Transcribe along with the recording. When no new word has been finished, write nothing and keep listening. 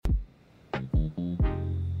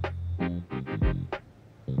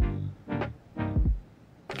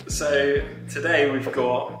So today we've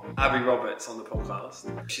got Abby Roberts on the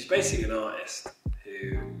podcast. She's basically an artist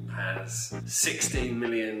who has 16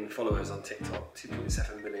 million followers on TikTok,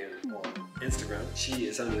 2.7 million on Instagram. She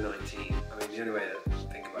is only 19. I mean, the only way to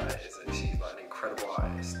think about it is that she's like an incredible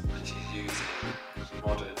artist and she's using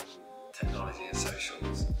modern technology and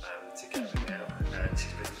socials to get everything out. And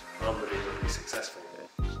she's been unbelievably successful with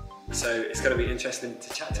it. So it's going to be interesting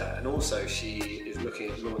to chat to her. And also she is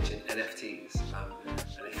looking at launching NFTs.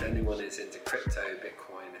 And if anyone is into crypto,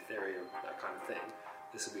 Bitcoin, Ethereum, that kind of thing,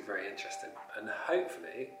 this will be very interesting. And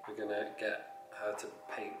hopefully we're going to get her to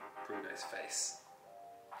paint Bruno's face.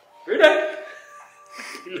 Bruno!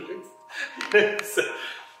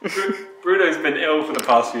 Bruno's been ill for the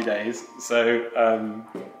past few days, so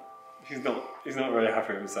he's not really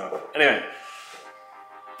happy with himself. Anyway,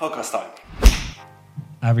 podcast time.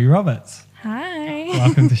 Abby Roberts. Hi.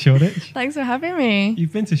 Welcome to Shoreditch. Thanks for having me.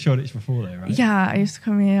 You've been to Shoreditch before though, right? Yeah, I used to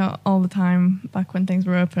come here all the time back when things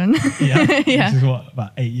were open. Yeah? Yeah. Which is what,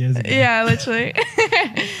 about 8 years ago? Yeah, literally.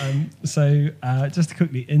 So just to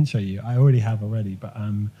quickly intro you, I already have, but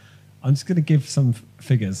I'm just going to give some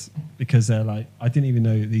figures because they're like, I didn't even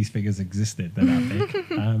know these figures existed. They're that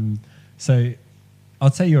big. So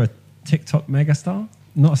I'd say you're a TikTok megastar.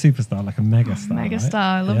 Not a superstar, like a megastar. Megastar,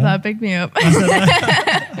 right? I love that. Big me up.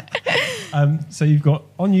 So you've got,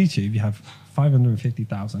 on YouTube, you have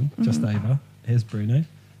 550,000, just over. Here's Bruno.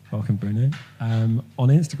 Welcome, Bruno. On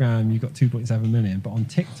Instagram, you've got 2.7 million, but on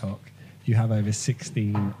TikTok, you have over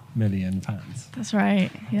 16 million fans. That's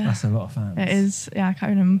right, yeah. That's a lot of fans. It is, yeah, I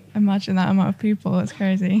can't even imagine that amount of people. It's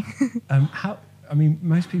crazy.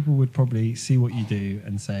 Most people would probably see what you do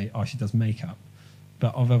and say, oh, she does makeup.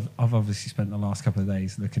 But I've obviously spent the last couple of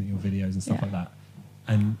days looking at your videos and stuff like that.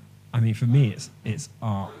 And I mean, for me, it's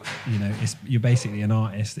art. You know, you're basically an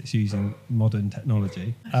artist that's using modern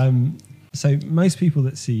technology. So most people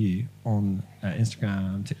that see you on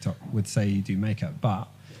Instagram, TikTok would say you do makeup. But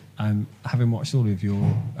having watched all of your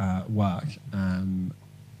work,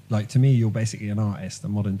 like to me, you're basically an artist, a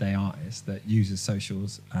modern day artist that uses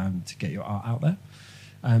socials to get your art out there.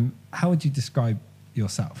 How would you describe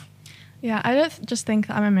yourself? Yeah, I don't just think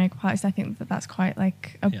that I'm a makeup artist. I think that that's quite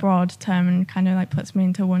like a broad term and kind of like puts me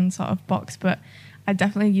into one sort of box. But I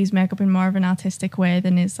definitely use makeup in more of an artistic way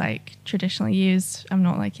than is like traditionally used. I'm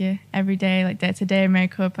not like your everyday, like day-to-day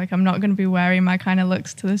makeup. Like I'm not going to be wearing my kind of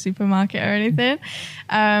looks to the supermarket or anything.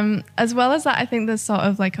 As well as that, I think there's sort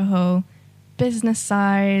of like a whole business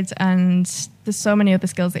side and there's so many other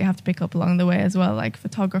skills that you have to pick up along the way as well, like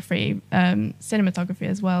photography, cinematography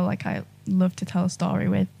as well. Like I love to tell a story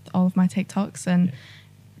with all of my TikToks and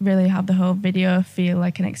really have the whole video feel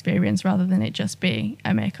like an experience rather than it just be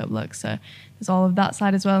a makeup look. So there's all of that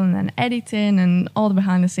side as well, and then editing and all the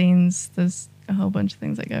behind the scenes. There's a whole bunch of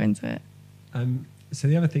things that go into it. So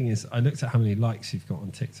the other thing is, I looked at how many likes you've got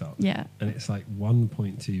on TikTok. Yeah. And it's like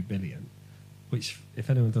 1.2 billion, which if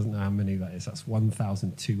anyone doesn't know how many that is, that's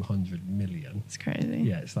 1,200 million. It's crazy.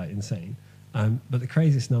 Yeah, it's like insane. But the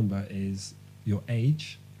craziest number is your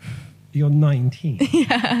age. You're 19.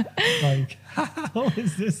 Yeah. Like, how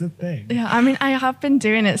is this a thing? Yeah, I mean, I have been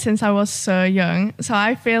doing it since I was so young. So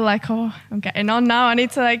I feel like, oh, I'm getting on now. I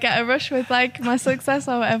need to like get a rush with like my success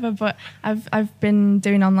or whatever. But I've been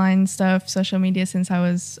doing online stuff, social media since I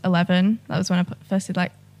was 11. That was when I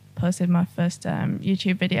posted my first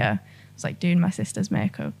YouTube video. I was like doing my sister's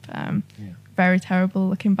makeup. Very terrible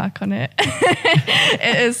looking back on it.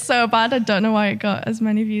 It is so bad. I don't know why it got as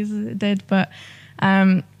many views as it did. But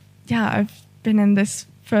yeah, I've been in this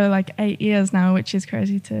for like 8 years now, which is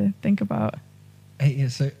crazy to think about. 8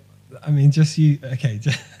 years. So, I mean, just you, okay.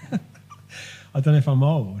 I don't know if I'm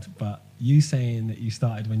old, but you saying that you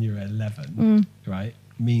started when you were 11, right,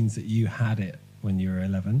 means that you had it when you were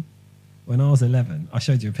 11. When I was 11, I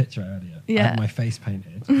showed you a picture earlier. Yeah. I had my face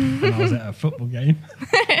painted and I was at a football game.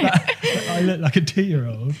 I looked like a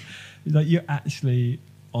 2-year-old. Like, you're actually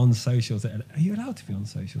on socials. Are you allowed to be on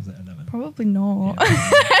socials at 11? Probably not. Yeah.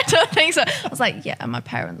 I don't think so. I was like, yeah, my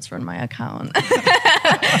parents run my account.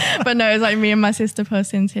 But no, it was like me and my sister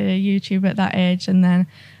posting to YouTube at that age. And then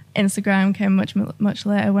Instagram came much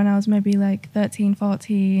later when I was maybe like 13,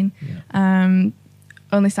 14. Yeah.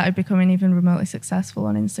 Only started becoming even remotely successful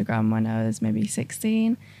on Instagram when I was maybe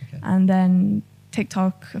 16. Okay. And then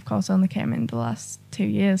TikTok, of course, only came in the last 2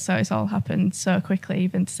 years. So it's all happened so quickly.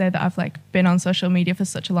 Even to say that I've like been on social media for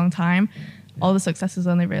such a long time, all the success has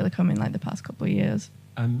only really come in like the past couple of years.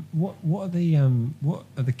 What are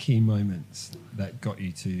the key moments that got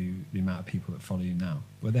you to the amount of people that follow you now?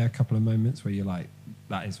 Were there a couple of moments where you're like,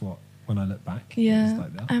 that is what, when I look back, yeah,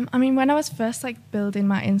 like that? I mean, when I was first like building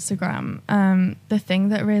my Instagram, the thing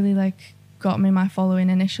that really like got me my following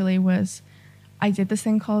initially was I did this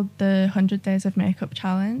thing called the 100 Days of Makeup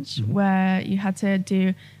Challenge, where you had to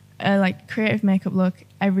do a like creative makeup look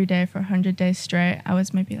every day for 100 days straight. I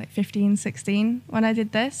was maybe like 15, 16 when I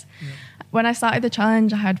did this. Yeah. When I started the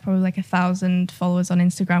challenge, I had probably like 1,000 followers on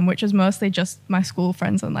Instagram, which was mostly just my school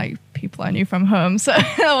friends and like people I knew from home. So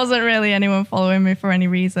there wasn't really anyone following me for any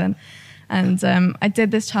reason. And I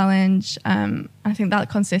did this challenge. I think that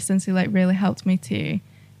consistency like really helped me to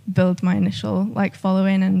build my initial like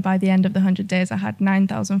following. And by the end of the 100 days, I had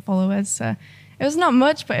 9,000 followers. So it was not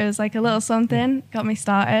much, but it was like a little something, got me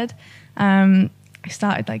started. I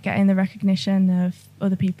started like getting the recognition of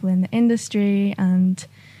other people in the industry, and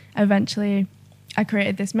eventually I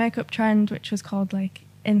created this makeup trend, which was called like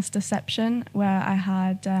Instaception, where I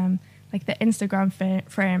had like the Instagram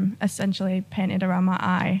frame essentially painted around my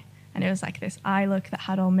eye. And it was like this eye look that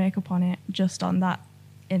had all makeup on it just on that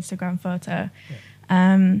Instagram photo.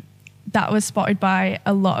 Yeah. That was spotted by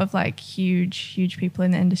a lot of like huge people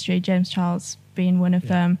in the industry, James Charles being one of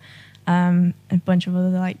them. A bunch of other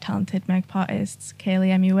like talented makeup artists, Kaylee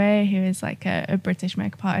MUA, who is like a British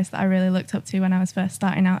makeup artist that I really looked up to when I was first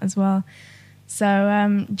starting out as well.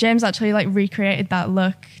 So James actually like recreated that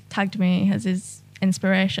look, tagged me as his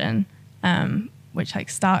inspiration, which like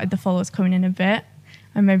started the followers coming in a bit.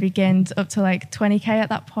 I maybe gained up to like 20k at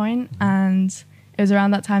that point, and it was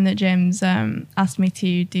around that time that James asked me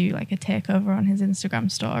to do like a takeover on his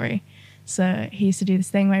Instagram story. So he used to do this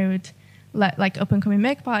thing where he would let like up and coming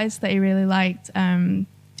makeup artists that he really liked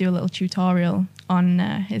do a little tutorial on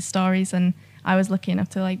his stories, and I was lucky enough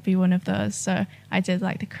to like be one of those. So I did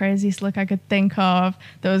like the craziest look I could think of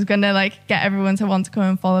that was gonna like get everyone to want to come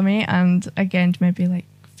and follow me, and I gained maybe like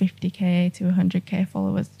 50k to 100k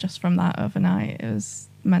followers just from that overnight. It was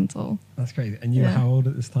mental. That's crazy. And you were how old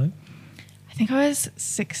at this time? I think I was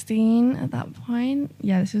 16 at that point.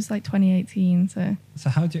 Yeah, this was like 2018. So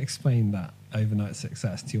how do you explain that overnight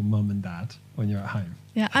success to your mum and dad when you're at home?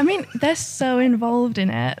 Yeah, I mean, they're so involved in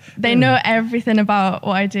it. They know everything about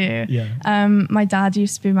what I do. Yeah. My dad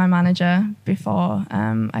used to be my manager before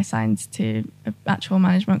I signed to an actual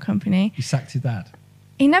management company. You sacked your dad?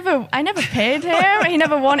 I never paid him. He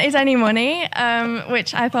never wanted any money,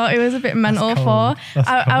 which I thought it was a bit mental for.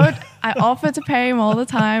 I offered to pay him all the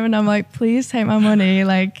time, and I'm like, please take my money.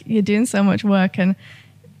 Like, you're doing so much work. And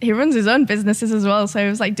he runs his own businesses as well, so he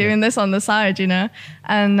was like doing this on the side, you know.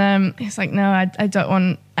 And he's like, no, I don't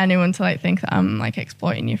want anyone to like think that I'm like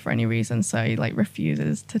exploiting you for any reason. So he like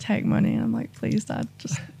refuses to take money. And I'm like, please, Dad,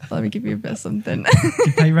 just let me give you a bit of something. Do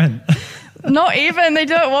you pay rent? Not even. They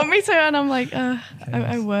don't want me to, and I'm like,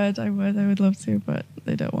 I would love to, but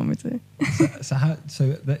they don't want me to.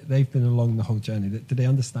 So they've been along the whole journey. Do they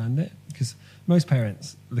understand it? Because most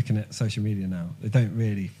parents looking at social media now, they don't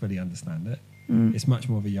really fully understand it. It's much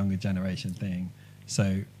more of a younger generation thing.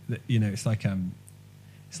 So you know, it's like when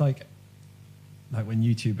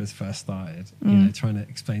YouTubers first started, you know, trying to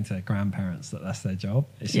explain to their grandparents that that's their job.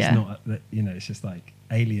 It's just not that, you know, it's just like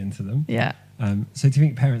alien to them. Yeah. So do you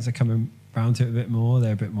think parents are coming round to it a bit more?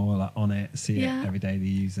 They're a bit more like on it, see it every day, they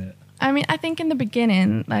use it. I mean, I think in the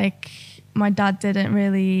beginning, like my dad didn't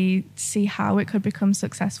really see how it could become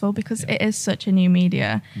successful because it is such a new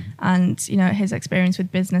media. And, you know, his experience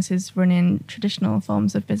with business is running traditional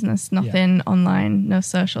forms of business, nothing online, no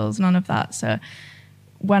socials, none of that. So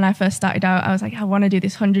when I first started out, I was like, I want to do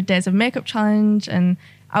this 100 days of makeup challenge. And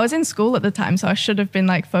I was in school at the time, so I should have been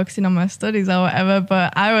like focusing on my studies or whatever,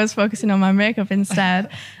 but I was focusing on my makeup instead.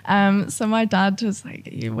 So my dad was like,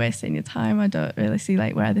 you're wasting your time. I don't really see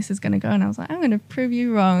like where this is going to go. And I was like, I'm going to prove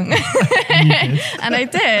you wrong. And I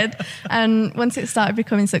did. And once it started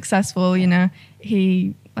becoming successful, you know,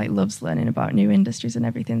 he like loves learning about new industries and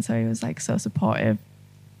everything. So he was like so supportive.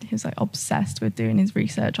 He was like obsessed with doing his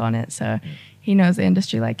research on it. So he knows the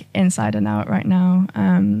industry like inside and out right now.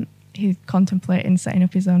 He's contemplating setting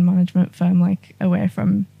up his own management firm like away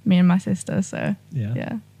from me and my sister. So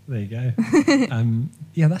yeah. There you go.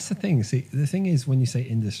 Yeah, that's the thing. See, the thing is when you say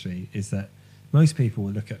industry is that most people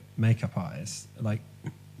will look at makeup artists, like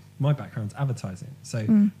my background's advertising. So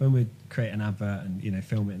when we'd create an advert and, you know,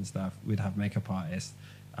 film it and stuff, we'd have makeup artists.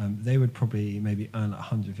 They would probably maybe earn like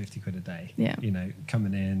 150 quid a day, you know,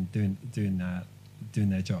 coming in, doing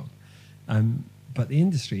their job. But the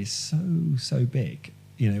industry is so big.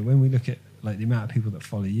 You know, when we look at like the amount of people that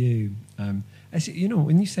follow you, actually, you know,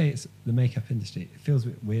 when you say it's the makeup industry, it feels a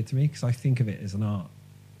bit weird to me because I think of it as an art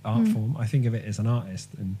form. I think of it as an artist,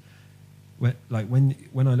 and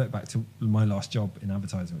when I look back to my last job in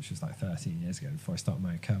advertising, which was like 13 years ago before I started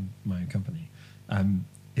my own company,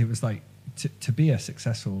 it was like to be a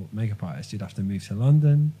successful makeup artist, you'd have to move to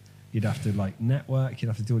London, You'd have to like network. You'd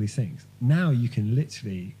have to do all these things. Now you can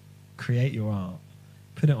literally create your art,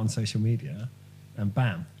 put it on social media, and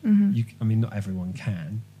bam. I mean, not everyone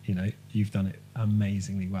can. You know, you've done it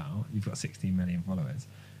amazingly well. You've got 16 million followers.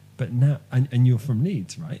 But now, and you're from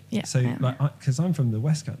Leeds, right? Yeah. So, because I'm from the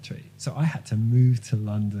West Country, so I had to move to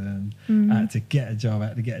London to get a job, I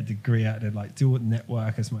had to get a degree, I had to like do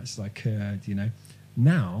network as much as I could. You know,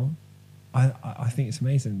 now I think it's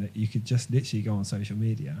amazing that you could just literally go on social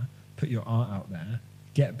media, put your art out there,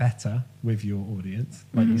 get better with your audience.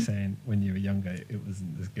 Like you're saying, when you were younger, it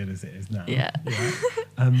wasn't as good as it is now. Yeah.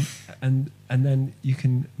 And then you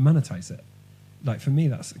can monetize it. Like for me,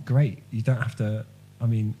 that's great. You don't have to. I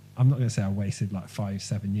mean, I'm not going to say I wasted like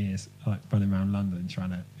 5-7 years like running around London trying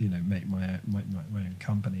to, you know, make my own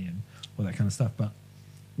company and all that kind of stuff. But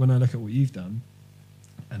when I look at what you've done,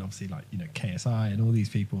 and obviously like, you know, KSI and all these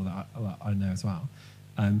people that I know as well,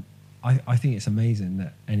 I think it's amazing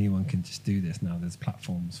that anyone can just do this now. There's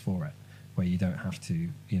platforms for it where you don't have to,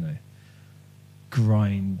 you know,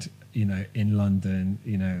 grind, you know, in London,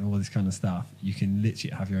 you know, all this kind of stuff. You can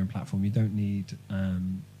literally have your own platform. You don't need,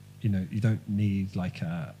 you know, you don't need like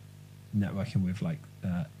networking with like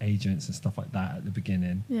agents and stuff like that at the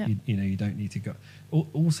beginning. Yeah. You know, you don't need to go.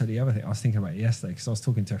 Also, the other thing I was thinking about it yesterday, because I was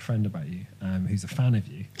talking to a friend about you, who's a fan of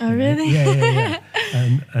you. Oh, you know? really? Yeah.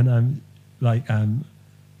 And like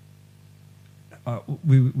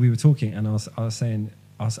we were talking, and I was saying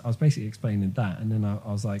I was basically explaining that, and then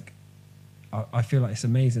I was like, I feel like it's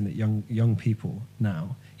amazing that young people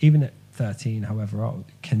now, even at 13, however old,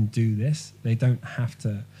 can do this. They don't have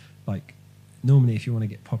to, like, normally if you want to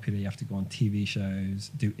get popular, you have to go on TV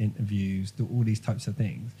shows, do interviews, do all these types of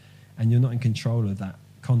things, and you're not in control of that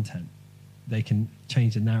content. They can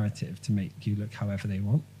change the narrative to make you look however they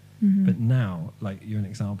want. But now, like, you're an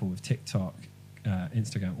example with TikTok,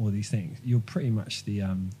 Instagram, all these things. You're pretty much the,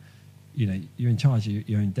 you know, you're in charge of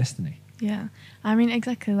your own destiny. Yeah. I mean,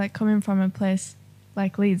 exactly, like coming from a place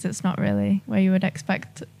like Leeds, it's not really where you would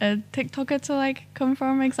expect a TikToker to like come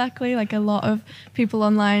from exactly. Like a lot of people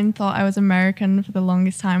online thought I was American for the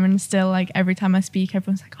longest time, and still like every time I speak,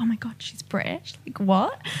 everyone's like, oh my God, she's British. Like,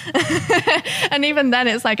 what? And even then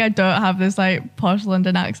it's like I don't have this like posh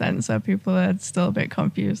London accent, so people are still a bit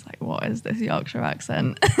confused, like, what is this Yorkshire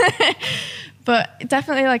accent? But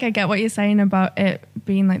definitely, like, I get what you're saying about it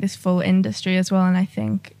being like this full industry as well. And I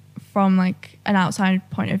think from like an outside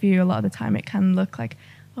point of view, a lot of the time it can look like,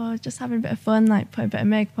 oh, just having a bit of fun, like put a bit of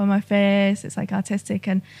makeup on my face. It's like artistic,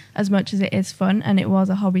 and as much as it is fun, and it was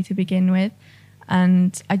a hobby to begin with,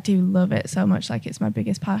 and I do love it so much, like it's my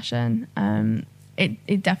biggest passion.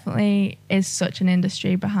 It definitely is such an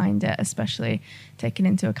industry behind it, especially taking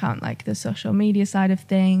into account like the social media side of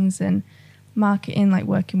things and marketing, like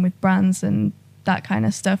working with brands and that kind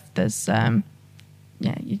of stuff. There's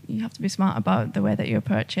yeah, you have to be smart about the way that you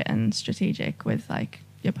approach it and strategic with like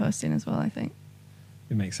your posting as well, I think.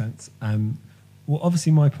 It makes sense. Well,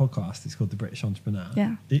 obviously my podcast is called The British Entrepreneur.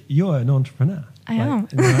 Yeah. You're an entrepreneur. I am.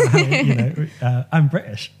 You know, I'm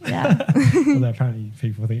British. Yeah. Although apparently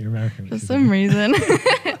people think you're American. For some reason.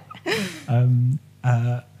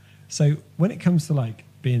 So when it comes to like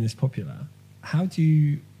being this popular, how do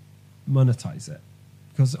you monetize it?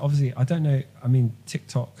 Because obviously, I don't know, I mean,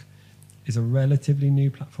 TikTok is a relatively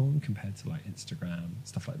new platform compared to like Instagram,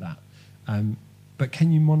 stuff like that. But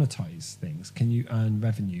can you monetize things? Can you earn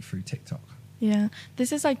revenue through TikTok? Yeah,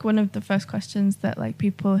 this is like one of the first questions that like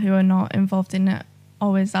people who are not involved in it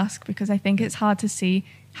always ask, because I think it's hard to see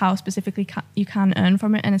how specifically you can earn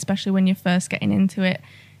from it. And especially when you're first getting into it,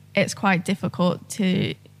 it's quite difficult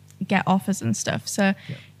to get offers and stuff. So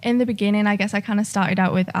in the beginning, I guess I kind of started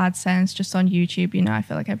out with AdSense just on YouTube. You know, I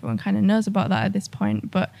feel like everyone kind of knows about that at this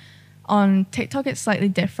point. But on TikTok, it's slightly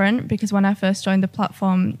different, because when I first joined the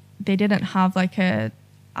platform, they didn't have like a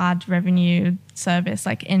ad revenue service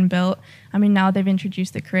like inbuilt. I mean, now they've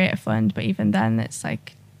introduced the Creator Fund, but even then it's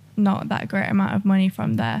like not that great amount of money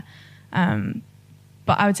from there.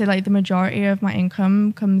 But I would say like the majority of my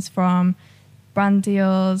income comes from brand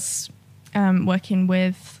deals, working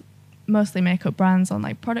with mostly makeup brands on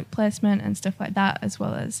like product placement and stuff like that, as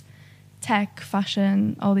well as tech,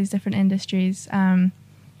 fashion, all these different industries. And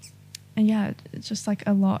yeah, it's just like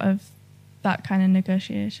a lot of that kind of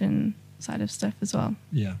negotiation side of stuff as well.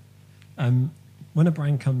 Yeah. When a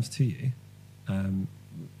brand comes to you, don't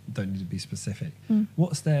need to be specific,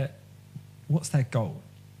 what's their goal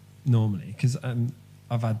normally? Because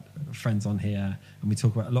I've had friends on here and we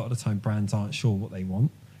talk about a lot of the time brands aren't sure what they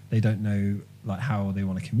want. They don't know like how they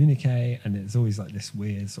want to communicate, and it's always like this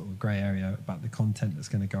weird sort of grey area about the content that's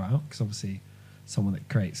going to go out, because obviously someone that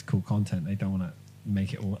creates cool content, they don't want to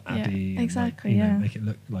make it all addy, exactly, and like, you know,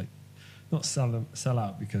 make it look like not sell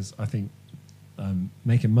out, because I think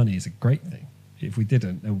making money is a great thing. If we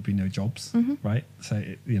didn't, there would be no jobs, right? So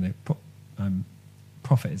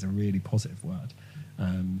profit is a really positive word.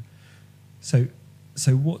 So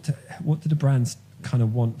what do the brands kind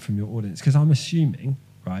of want from your audience? Because I'm assuming,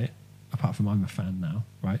 right, apart from I'm a fan now,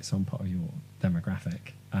 right, so I'm part of your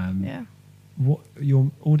demographic. What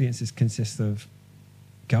your audiences consist of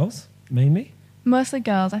girls mainly? Mostly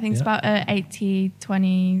girls. I think it's about a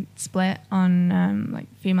 80-20 split on like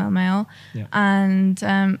female male. Yeah. And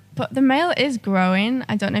but the male is growing.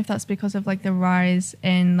 I don't know if that's because of like the rise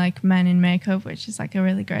in like men in makeup, which is like a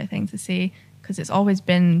really great thing to see, because it's always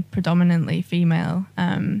been predominantly female.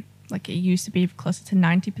 Like it used to be closer to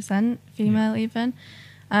 90% female even.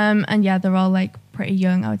 And yeah, they're all like pretty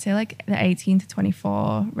young. I would say like the 18 to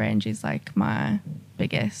 24 range is like my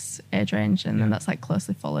biggest age range, and then that's like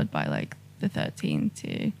closely followed by like the 13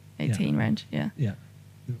 to 18 range. Yeah.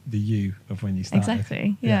 The you of when you started.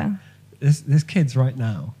 Exactly. Yeah. There's kids right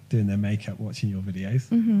now doing their makeup watching your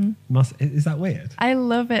videos. Is that weird? I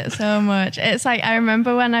love it so much. It's like, I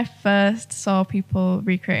remember when I first saw people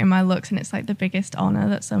recreating my looks, and it's like the biggest honor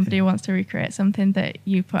that somebody wants to recreate something that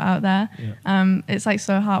you put out there. It's like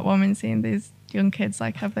so heartwarming seeing these young kids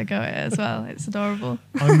like have their go at it as well. It's adorable.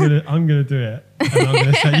 I'm gonna do it, and I'm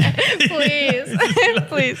gonna show you. Please.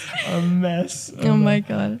 Please. A mess. Oh my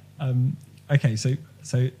god. Okay, so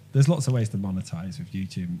there's lots of ways to monetize with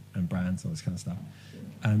YouTube and brands, all this kind of stuff.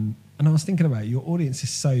 And I was thinking about it, your audience is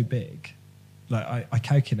so big. Like I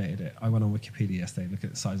calculated it. I went on Wikipedia yesterday, look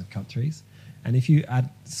at the size of countries, and if you add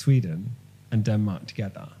Sweden and Denmark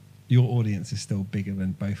together, your audience is still bigger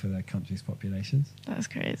than both of their countries' populations. That's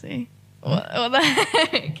crazy. What the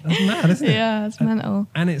heck? That's mad, isn't it? Yeah, it's mental.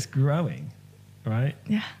 And it's growing, right?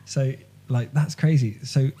 Yeah. So, like, that's crazy.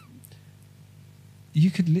 So,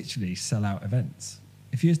 you could literally sell out events.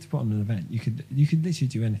 If you was to put on an event, you could literally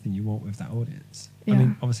do anything you want with that audience. Yeah. I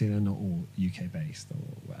mean, obviously, they're not all UK based or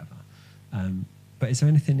whatever. But is there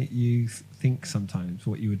anything that you think sometimes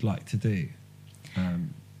what you would like to do?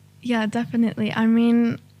 Yeah, definitely. I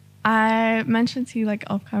mean, I mentioned to you like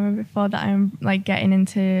off camera before that I'm like getting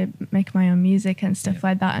into making my own music and stuff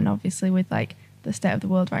like that, and obviously with like the state of the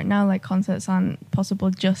world right now, like concerts aren't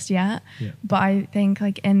possible just yet. But I think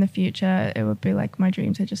like in the future it would be like my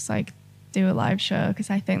dream to just like do a live show,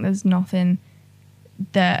 because I think there's nothing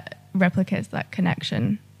that replicates that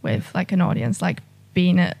connection with like an audience. Like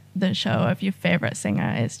being at the show of your favorite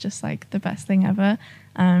singer is just like the best thing ever.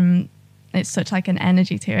 It's such like an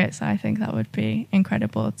energy to it, so I think that would be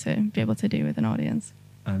incredible to be able to do with an audience.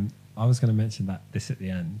 I was going to mention this at the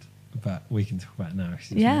end, but we can talk about it now.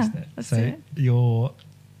 Let's do it. You're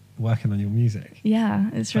working on your music. Yeah,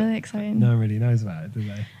 it's really exciting. No one really knows about it, do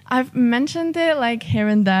they? I've mentioned it like here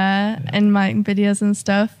and there in my videos and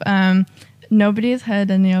stuff. Nobody has heard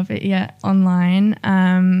any of it yet online.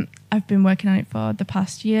 I've been working on it for the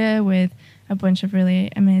past year with a bunch of really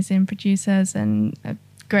amazing producers and a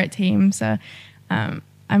great team. So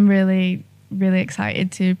I'm really, really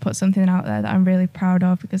excited to put something out there that I'm really proud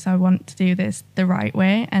of, because I want to do this the right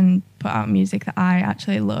way and put out music that I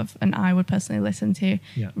actually love and I would personally listen to,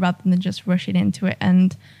 rather than just rushing into it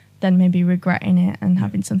and then maybe regretting it and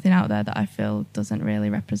having something out there that I feel doesn't really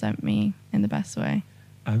represent me in the best way.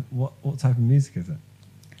 What type of music is it?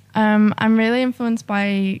 I'm really influenced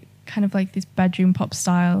by kind of like this bedroom pop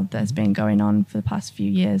style that's been going on for the past few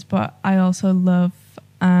years, but I also love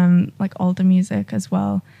like older music as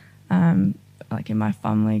well. Like in my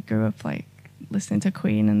family grew up like listening to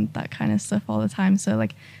Queen and that kind of stuff all the time. So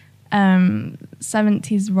like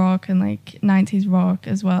 70s rock and like 90s rock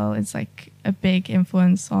as well is like a big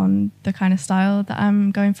influence on the kind of style that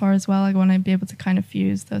I'm going for as well. I want to be able to kind of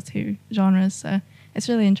fuse those two genres. So it's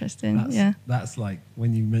really interesting. That's like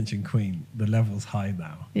when you mention Queen, the level's high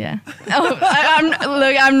now. Yeah.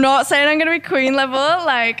 I'm not saying I'm going to be Queen level.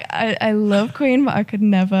 Like I love Queen, but I could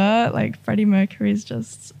never. Like Freddie Mercury's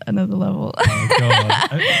just another level. Oh God!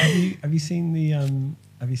 have you seen the?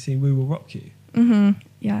 Have you seen We Will Rock You? Mm-hmm.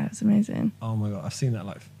 Yeah, it's amazing. Oh my God, I've seen that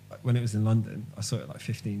like when it was in London. I saw it like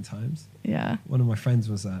 15 times. Yeah. One of my friends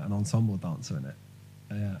was an ensemble dancer in it.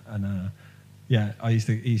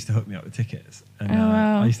 He used to hook me up with tickets, and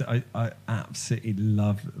wow. I absolutely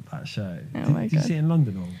loved that show. Did you see it in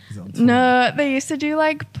London or was it on tour? No, they used to do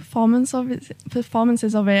like performances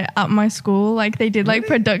of it at my school. Like they did like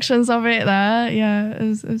productions of it there. Yeah,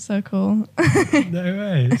 it was so cool. No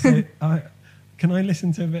way. So can I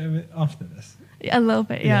listen to a bit of it after this? A little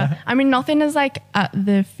bit, yeah. I mean, nothing is like at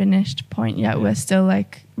the finished point yet. We're still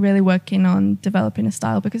like really working on developing a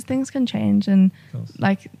style, because things can change, and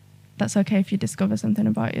like that's okay if you discover something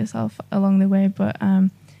about yourself along the way. But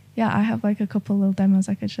yeah, I have like a couple little demos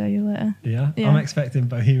I could show you later. Yeah? Yeah. I'm expecting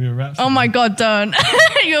Bohemian Rhapsody. Oh my God, don't.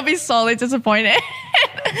 You'll be sorely disappointed.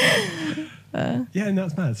 Yeah, and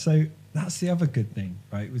that's mad. So that's the other good thing,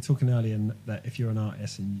 right? We were talking earlier that if you're an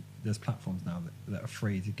artist and there's platforms now that are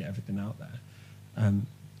free to get everything out there,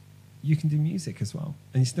 you can do music as well.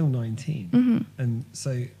 And you're still 19. Mm-hmm. And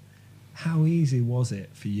so how easy was it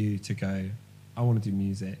for you to go, I want to do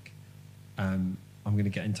music, I'm going to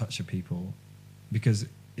get in touch with people? Because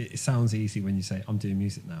it sounds easy when you say, I'm doing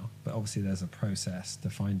music now, but obviously there's a process to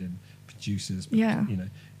finding producers. Yeah. You know,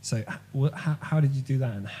 so how did you do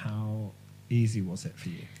that, and how easy was it for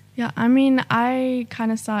you? Yeah, I mean, I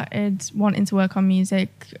kind of started wanting to work on music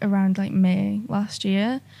around like May last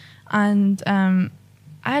year, and I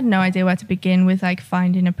had no idea where to begin with like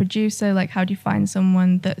finding a producer. Like, how do you find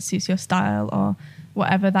someone that suits your style or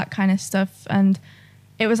whatever, that kind of stuff. And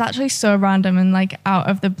it was actually so random and like out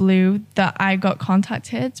of the blue that I got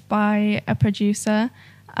contacted by a producer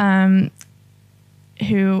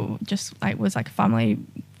who just like was like a family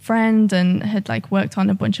friend and had like worked on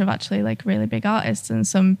a bunch of actually like really big artists and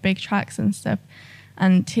some big tracks and stuff.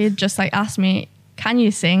 And he had just like asked me, can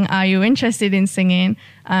you sing? Are you interested in singing?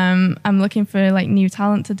 I'm looking for like new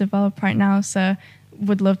talent to develop right now, so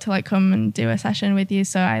would love to like come and do a session with you.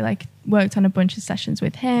 So I like worked on a bunch of sessions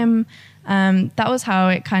with him. That was how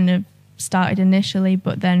it kind of started initially,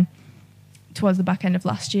 but then towards the back end of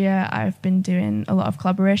last year, I've been doing a lot of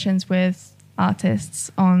collaborations with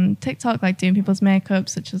artists on TikTok, like doing people's makeup,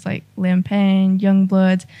 such as like Liam Payne,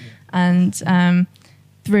 Youngblood, and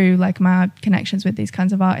through like my connections with these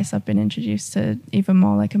kinds of artists, I've been introduced to even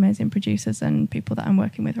more like amazing producers and people that I'm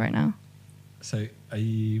working with right now. So are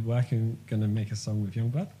you going to make a song with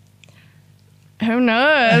Youngblood? Who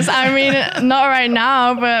knows? I mean, not right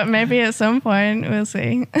now, but maybe at some point we'll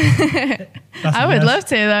see. I would love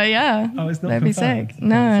to though, yeah. Oh, it's not That'd be confirmed? sick.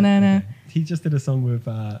 No. Okay. He just did a song with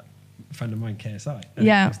a friend of mine, KSI. And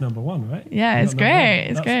Yeah. It was #1, right? Yeah, He it's got #1. great.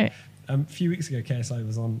 It's great. A few weeks ago, KSI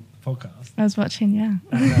was on the podcast. I was watching, yeah.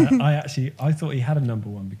 And I thought he had a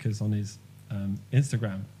 #1 because on his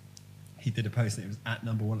Instagram, he did a post that it was at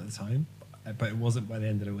 #1 at the time, but it wasn't by the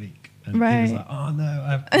end of the week. And he was Right. like, oh no,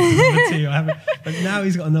 I have #2. I haven't. But now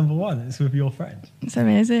he's got a #1. It's with your friend. It's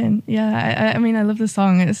amazing. Yeah, I mean, I love the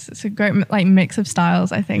song. It's a great like mix of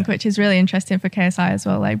styles, I think, which is really interesting for KSI as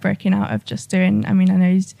well, like breaking out of just doing, I mean, I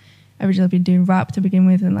know he's originally been doing rap to begin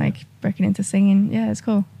with and like breaking into singing. Yeah, it's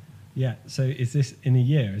cool. Yeah. So is this in a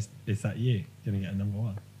year? Is that you going to get a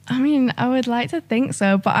 #1? I mean, I would like to think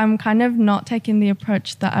so, but I'm kind of not taking the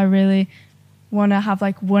approach that I really want to have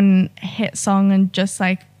like one hit song and just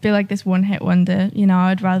like be like this one hit wonder. You know,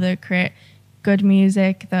 I'd rather create good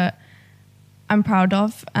music that I'm proud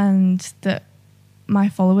of and that my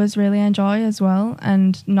followers really enjoy as well,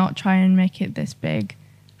 and not try and make it this big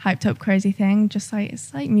hyped up crazy thing. Just like,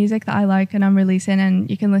 it's like music that I like and I'm releasing, and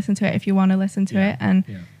you can listen to it if you want to listen to it, and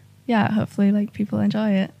yeah, hopefully like people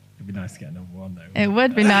enjoy it. It'd be nice to get a #1 though. It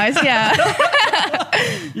would be nice, yeah.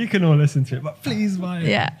 You can all listen to it, but please buy it.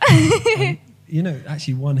 Yeah. You know,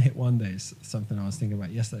 actually, one hit wonder is something I was thinking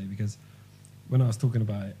about yesterday, because when I was talking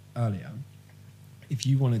about it earlier, if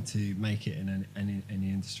you wanted to make it in any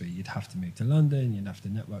industry, you'd have to move to London, you'd have to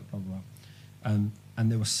network, blah, blah, blah. And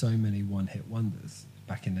there were so many one hit wonders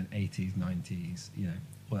back in the 80s, 90s, you know,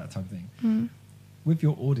 all that type of thing. Mm. With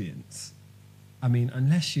your audience, I mean,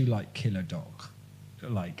 unless you like Killer Dog,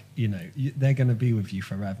 like, you know, they're going to be with you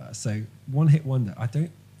forever. So one hit wonder,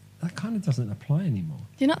 that kind of doesn't apply anymore.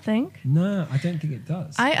 Do you not think? No, I don't think it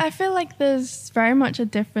does. I feel like there's very much a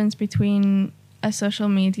difference between a social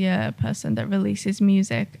media person that releases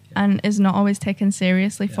music and is not always taken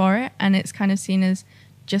seriously for it, and it's kind of seen as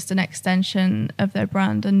just an extension of their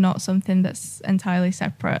brand and not something that's entirely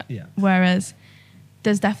separate. Yeah. Whereas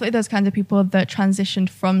there's definitely those kinds of people that transitioned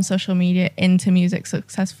from social media into music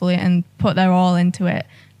successfully and put their all into it.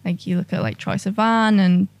 Like you look at like Troye Sivan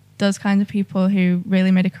and those kinds of people who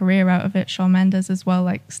really made a career out of it. Shawn Mendes as well,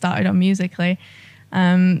 like started on Musical.ly.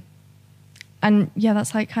 And yeah,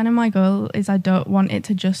 that's like kind of my goal, is I don't want it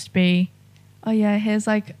to just be, oh yeah, here's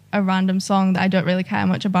like a random song that I don't really care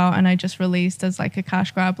much about and I just released as like a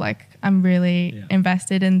cash grab. Like I'm really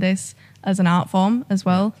invested in this as an art form as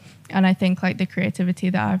well. And I think like the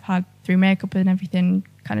creativity that I've had through makeup and everything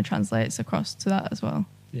kind of translates across to that as well.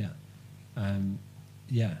 Yeah.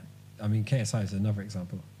 Yeah. I mean, KSI is another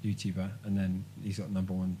example, YouTuber, and then he's got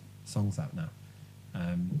 #1 songs out now.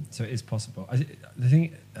 So it is possible. The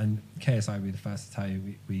thing, and KSI will be the first to tell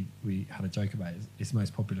you, we had a joke about it. His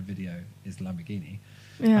most popular video is Lamborghini.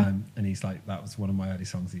 Yeah. And he's like, that was one of my early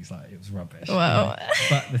songs. He's like, it was rubbish. Wow.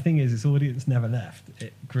 But the thing is, his audience never left.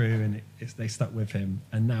 It grew and they stuck with him.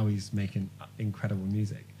 And now he's making incredible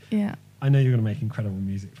music. Yeah. I know you're going to make incredible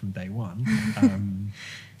music from day one.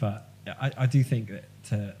 But I do think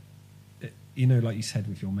that like you said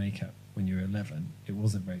with your makeup when you were 11, it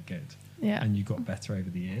wasn't very good. Yeah. And you got better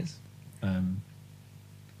over the years.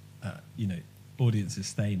 Audiences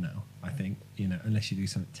stay now, I think, unless you do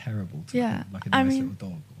something terrible to them, like a nice little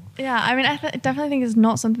dog. Yeah, I mean, I definitely think it's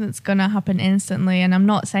not something that's going to happen instantly. And I'm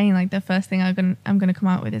not saying like the first thing I'm going to come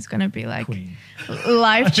out with is going to be like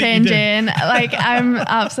life-changing. Like, I'm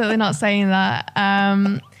absolutely not saying that.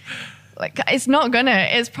 It's not going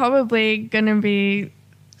to. It's probably going to be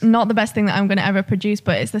not the best thing that I'm going to ever produce,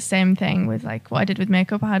 but it's the same thing with like what I did with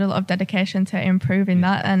makeup. I had a lot of dedication to improving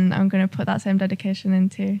that, and I'm going to put that same dedication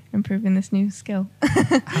into improving this new skill.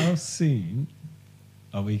 How soon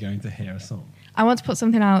are we going to hear a song? I want to put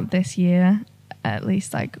something out this year, at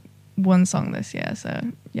least like one song this year. So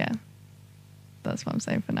yeah, that's what I'm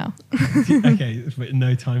saying for now. Okay, but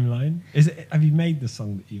no timeline. Have you made the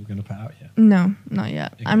song that you were going to put out yet? No, not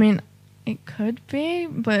yet. Okay. I mean, it could be,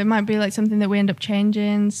 but it might be like something that we end up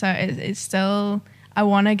changing. So it's still, I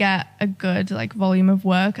want to get a good like volume of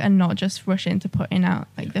work and not just rush into putting out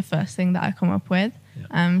like the first thing that I come up with.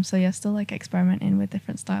 Yeah. So yeah, still like experimenting with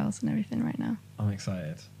different styles and everything right now. I'm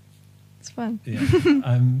excited. It's fun.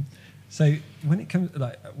 Yeah. So when it comes,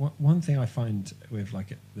 like one thing I find with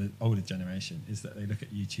like the older generation is that they look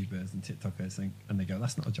at YouTubers and TikTokers and they go,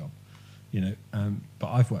 that's not a job. But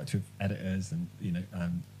I've worked with editors and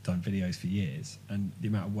done videos for years, and the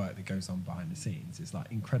amount of work that goes on behind the scenes is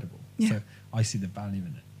like incredible. Yeah. So I see the value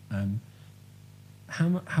in it. How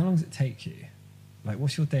long does it take you? Like,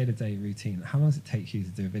 what's your day-to-day routine? How long does it take you to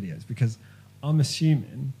do videos? Because I'm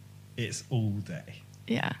assuming it's all day.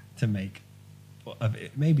 Yeah. To make,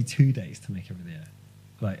 maybe 2 days to make a video.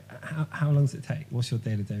 Like, how long does it take? What's your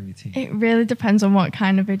day-to-day routine? It really depends on what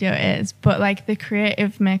kind of video it is. But like the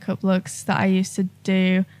creative makeup looks that I used to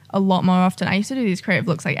do a lot more often. I used to do these creative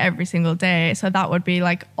looks like every single day. So that would be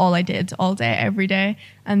like all I did all day, every day.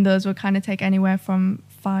 And those would kind of take anywhere from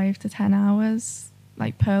 5 to 10 hours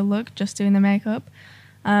like per look, just doing the makeup.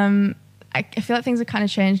 I feel like things have kind of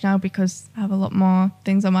changed now because I have a lot more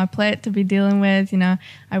things on my plate to be dealing with.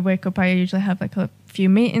 I wake up, I usually have like a few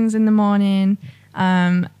meetings in the morning.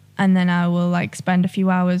 And then I will like spend a few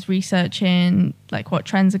hours researching like what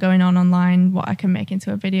trends are going on online, what I can make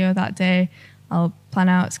into a video that day. I'll plan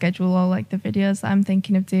out, schedule all like the videos that I'm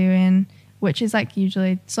thinking of doing, which is like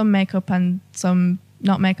usually some makeup and some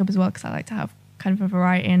not makeup as well, because I like to have kind of a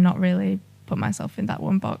variety and not really put myself in that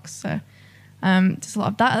one box. So just a lot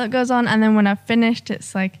of that goes on. And then when I've finished,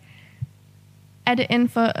 it's like editing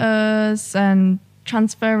photos and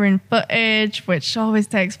transferring footage, which always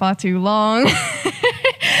takes far too long.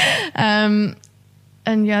 And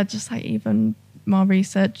yeah, just like even more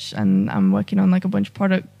research, and I'm working on like a bunch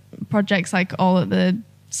of projects like all at the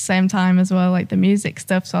same time as well, like the music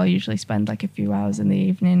stuff. So I'll usually spend like a few hours in the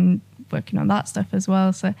evening working on that stuff as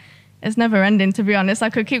well. So it's never ending, to be honest. I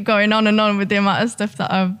could keep going on and on with the amount of stuff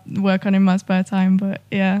that I work on in my spare time, but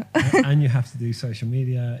yeah. And you have to do social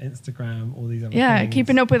media, Instagram, all these other things. Yeah,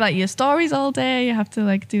 keeping up with like your stories all day. You have to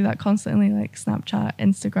like do that constantly, like Snapchat,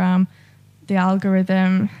 Instagram, the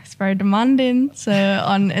algorithm. It's very demanding. So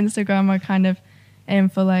on Instagram, I kind of aim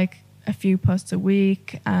for like a few posts a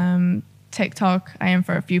week. TikTok, I aim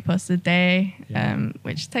for a few posts a day,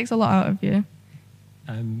 which takes a lot out of you.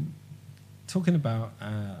 Talking about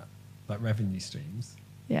like revenue streams.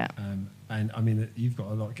 Yeah. And I mean, you've got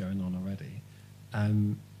a lot going on already.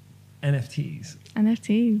 NFTs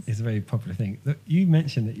is a very popular thing. Look, you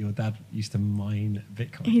mentioned that your dad used to mine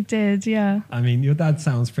Bitcoin. He did, yeah. I mean, your dad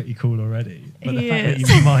sounds pretty cool already. But the fact that is.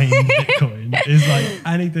 he mined Bitcoin is like,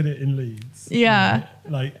 and he did it in Leeds. Yeah.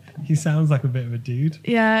 Like, he sounds like a bit of a dude.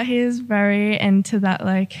 Yeah, he's very into that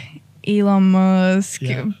like Elon Musk,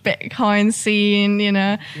 Bitcoin scene,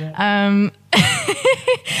 Yeah.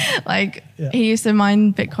 He used to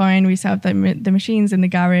mine Bitcoin. We used to have the machines in the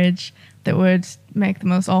garage that would make the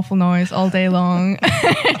most awful noise all day long.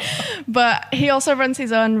 But he also runs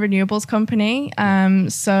his own renewables company.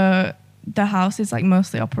 So the house is like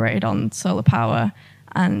mostly operated on solar power.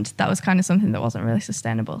 And that was kind of something that wasn't really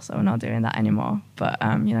sustainable. So we're not doing that anymore. But,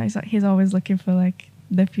 he's always looking for like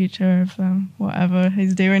the future of whatever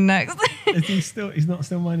he's doing next. He's not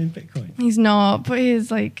still mining Bitcoin? He's not, but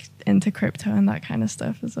he's like into crypto and that kind of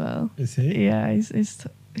stuff as well. Is he? Yeah, he's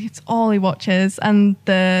it's all he watches, and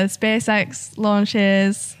the SpaceX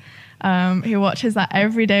launches. He watches that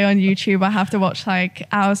every day on YouTube. I have to watch like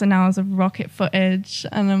hours and hours of rocket footage,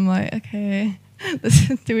 and I'm like, okay,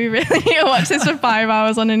 do we really need to watch this for 5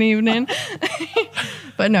 hours on an evening?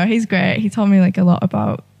 But no, he's great. He told me like a lot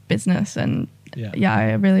about business, and yeah,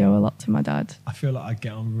 I really owe a lot to my dad. I feel like I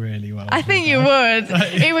get on really well. I think you would.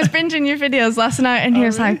 He was binging your videos last night, and he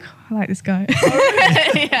was really? like, I like this guy.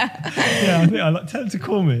 Really? Yeah. Yeah, I think I like. Tell him to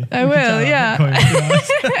call me. I will. Yeah.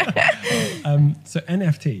 So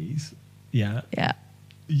NFTs. Yeah. Yeah.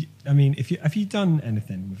 I mean, have you done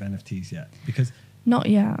anything with NFTs yet? Because not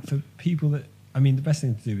yet. for people that, I mean, the best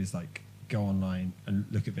thing to do is like go online and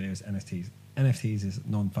look at videos. NFTs is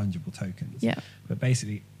non-fungible tokens. Yeah. But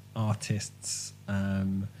basically, artists,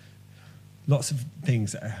 lots of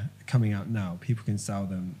things that are coming out now, people can sell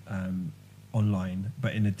them online,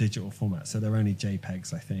 but in a digital format. So they're only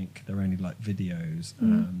JPEGs, I think. They're only like videos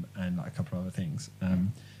and like a couple of other things.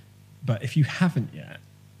 But if you haven't yet,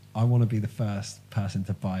 I want to be the first person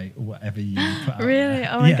to buy whatever you put out. Really? there.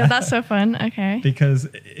 Oh my God, that's so fun. Okay. Because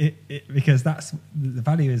because that's the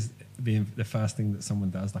value is being the first thing that someone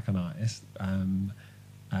does, like an artist.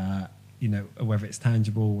 You know, whether it's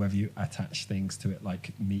tangible, whether you attach things to it,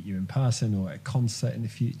 like meet you in person or a concert in the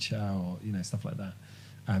future, or you know, stuff like that.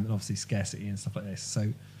 And obviously scarcity and stuff like this.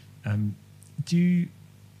 So,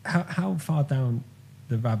 how far down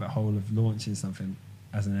the rabbit hole of launching something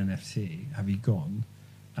as an NFT have you gone?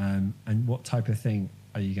 And what type of thing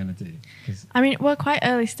are you going to do? I mean, we're quite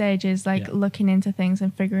early stages, like looking into things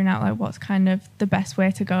and figuring out like what's kind of the best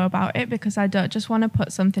way to go about it, because I don't just want to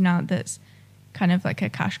put something out that's kind of like a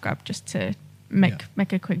cash grab just to make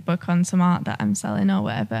a quick buck on some art that I'm selling or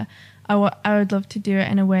whatever. I would love to do it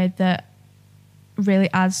in a way that really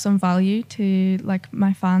adds some value to like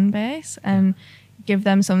my fan base and give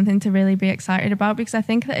them something to really be excited about, because I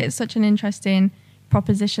think that it's such an interesting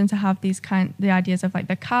proposition to have the ideas of like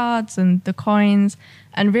the cards and the coins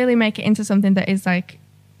and really make it into something that is like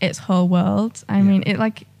its whole world. I mean, it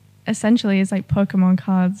like essentially is like Pokemon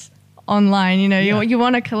cards online, you know, you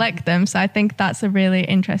want to collect them. So I think that's a really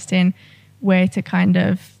interesting way to kind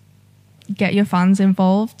of get your fans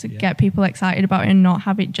involved, to get people excited about it and not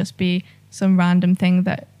have it just be some random thing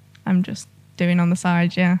that I'm just doing on the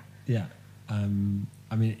side. Yeah. I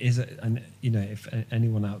mean, is it, and you know, if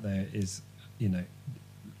anyone out there is, you know,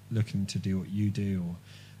 looking to do what you do,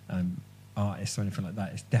 or artists or anything like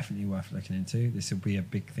that, it's definitely worth looking into. This will be a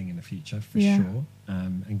big thing in the future for sure,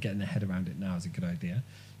 and getting their head around it now is a good idea,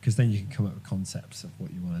 because then you can come up with concepts of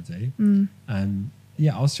what you want to do.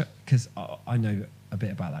 I was because I know a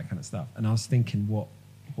bit about that kind of stuff, and I was thinking what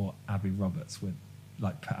Abby Roberts would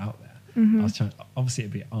like put out there. I was trying, obviously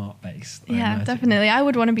it'd be art based. Yeah, definitely. I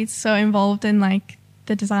would want to be so involved in like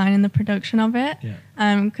the design and the production of it,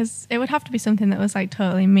 because it would have to be something that was like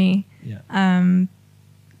totally me,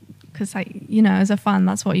 because like, you know, as a fan,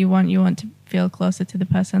 that's what you want to feel closer to the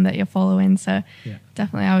person that you're following. So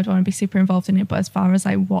definitely I would want to be super involved in it, but as far as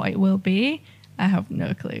like what it will be, I have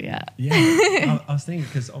no clue yet. I was thinking,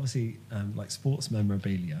 because obviously like sports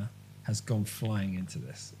memorabilia has gone flying into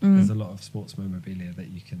this. There's a lot of sports memorabilia that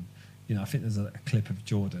you can, you know, I think there's a clip of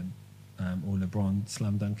Jordan or LeBron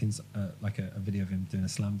slam dunking, like a video of him doing a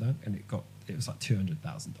slam dunk, and it was like $200,000.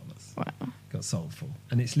 Wow. Got sold for,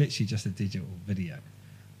 and it's literally just a digital video.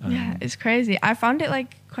 Yeah, it's crazy. I found it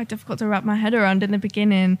like quite difficult to wrap my head around in the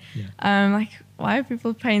beginning. Like, why are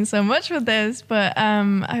people paying so much for this? But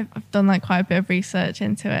I've done like quite a bit of research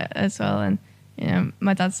into it as well, and you know,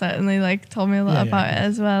 my dad certainly like told me a lot about it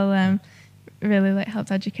as well. Really like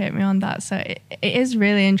helped educate me on that. So it is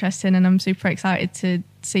really interesting, and I'm super excited to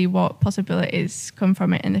see what possibilities come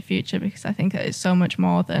from it in the future, because I think that it's so much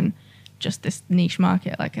more than just this niche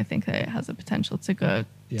market. Like, I think that it has the potential to go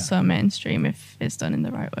so mainstream if it's done in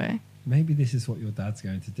the right way. Maybe this is what your dad's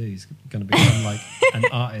going to do. He's going to become like an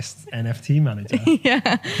artist NFT manager.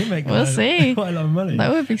 Yeah, we'll see. Quite a lot of money.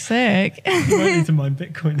 That would be sick. You won't need to mine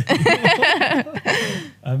Bitcoin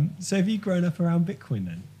anymore. So have you grown up around Bitcoin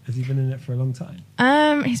then? Has he been in it for a long time?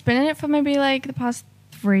 He's been in it for maybe like the past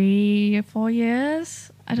 3 or 4 years.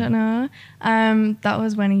 I don't know. That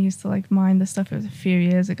was when he used to like mine the stuff. It was a few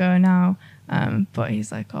years ago now. But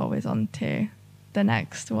he's like always on to the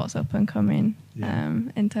next what's up and coming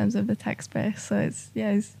in terms of the tech space. So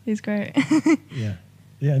he's great.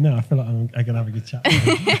 Yeah, no, I feel like I'm going to have a good chat with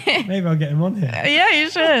him. Maybe I'll get him on here. Yeah, you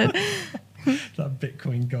should. That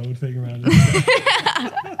Bitcoin gold thing around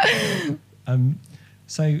it.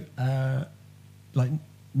 Like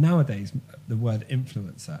nowadays, the word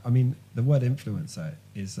influencer, I mean, the word influencer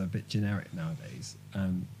is a bit generic nowadays,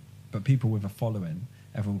 but people with a following,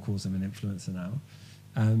 everyone calls them an influencer now.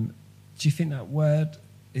 Do you think that word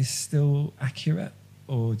is still accurate,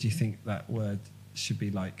 or do you think that word should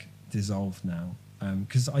be like dissolved now?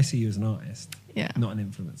 Because I see you as an artist, not an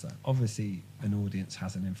influencer. Obviously, an audience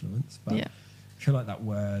has an influence, but I feel like that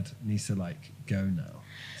word needs to like go now.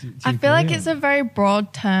 I feel like it's a very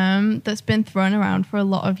broad term that's been thrown around for a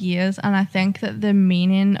lot of years, and I think that the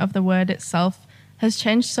meaning of the word itself has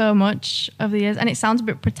changed so much over the years, and it sounds a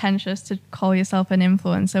bit pretentious to call yourself an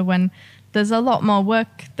influencer when there's a lot more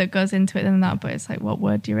work that goes into it than that, but it's like, what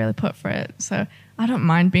word do you really put for it? So I don't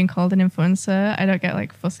mind being called an influencer. I don't get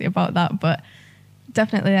like fussy about that, but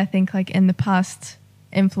definitely I think like in the past,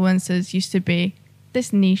 influencers used to be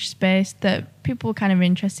this niche space that people were kind of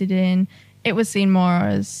interested in. It was seen more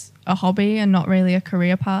as a hobby and not really a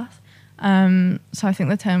career path. So I think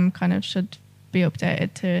the term kind of should be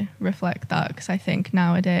updated to reflect that, because I think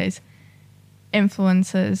nowadays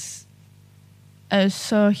influencers are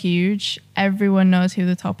so huge. Everyone knows who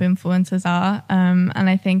the top influencers are. And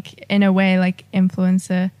I think in a way, like,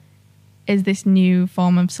 influencer is this new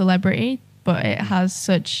form of celebrity, but it has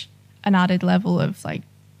such an added level of like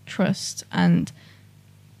trust and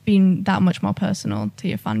being that much more personal to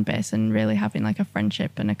your fan base and really having like a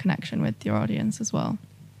friendship and a connection with your audience as well.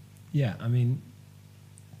 Yeah, I mean,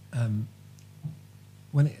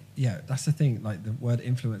 that's the thing. Like, the word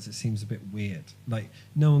influencer seems a bit weird. Like,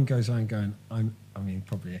 no one goes around going,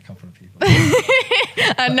 probably a couple of people.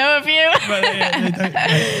 I know a few. But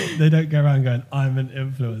they don't go around going, I'm an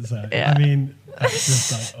influencer. Yeah. I mean, that's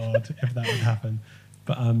just like odd if that would happen.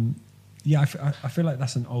 But I feel like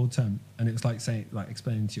that's an old term, and it was like saying, like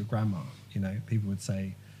explaining to your grandma. You know, people would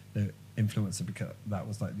say the influencer because that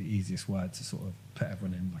was like the easiest word to sort of put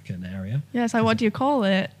everyone in like an area. Yeah, it's like, what do you call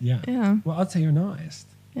it? Yeah. Well, I'd say you're an artist.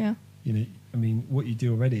 Yeah. You know, I mean, what you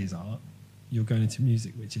do already is art. You're going into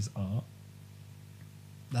music, which is art.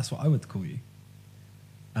 That's what I would call you.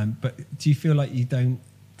 But do you feel like you don't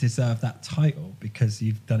deserve that title because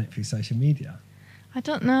you've done it through social media? I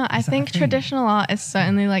don't know. I think traditional artists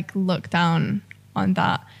certainly like look down on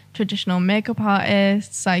that. Traditional makeup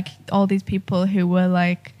artists, like all these people who were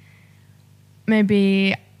like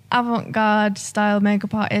maybe avant-garde style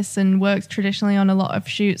makeup artists and worked traditionally on a lot of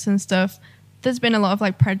shoots and stuff. There's been a lot of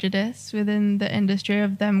like prejudice within the industry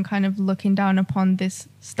of them kind of looking down upon this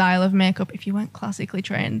style of makeup. If you weren't classically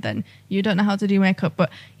trained, then you don't know how to do makeup,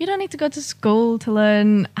 but you don't need to go to school to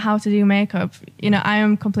learn how to do makeup. You know, I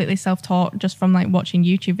am completely self-taught just from like watching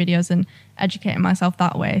YouTube videos and educating myself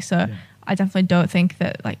that way. So I definitely don't think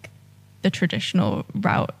that like the traditional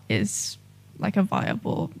route is like a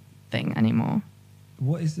viable thing anymore.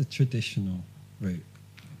 What is the traditional route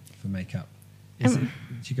for makeup? Did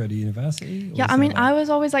you go to university? Yeah, I mean, I was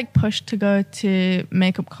always like pushed to go to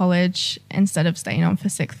makeup college instead of staying on for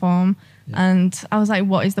sixth form. Yeah. And I was like,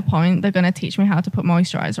 what is the point? They're going to teach me how to put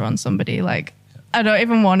moisturizer on somebody. Like, I don't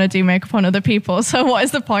even want to do makeup on other people. So what is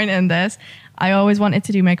the point in this? I always wanted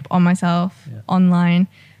to do makeup on myself, online.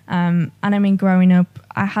 And I mean, growing up,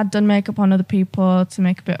 I had done makeup on other people to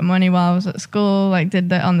make a bit of money while I was at school, like did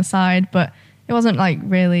that on the side, but it wasn't like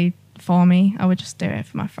really for me. I would just do it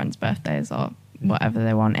for my friends' birthdays or whatever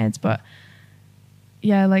they wanted. But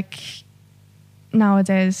yeah, like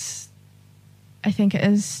nowadays I think it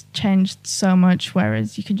has changed so much,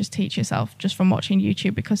 whereas you can just teach yourself just from watching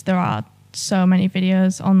YouTube, because there are so many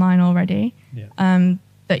videos online already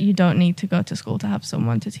that you don't need to go to school to have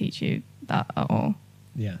someone to teach you that at all.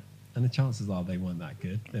 Yeah, and the chances are they weren't that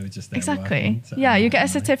good. They were just there exactly working, so you get a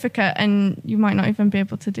certificate and you might not even be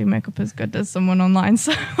able to do makeup as good as someone online,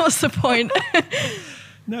 so what's the point?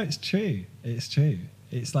 No, it's true.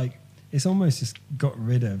 It's like, it's almost just got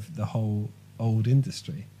rid of the whole old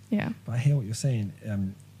industry. Yeah. But I hear what you're saying.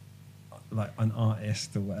 Like an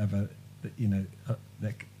artist or whatever, that, you know,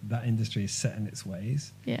 that industry is set in its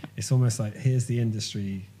ways. Yeah. It's almost like, here's the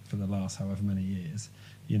industry for the last however many years.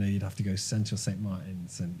 You know, you'd have to go Central St.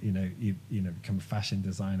 Martin's and, you know, become a fashion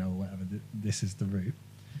designer or whatever. This is the route.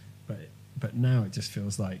 But now it just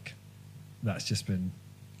feels like that's just been,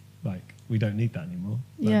 like, we don't need that anymore.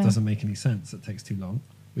 That doesn't make any sense. It takes too long.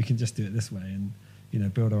 We can just do it this way and, you know,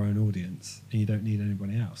 build our own audience, and you don't need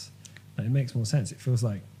anybody else. Like, it makes more sense. It feels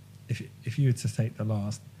like if you were to take the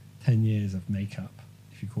last 10 years of makeup,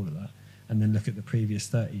 if you call it that, and then look at the previous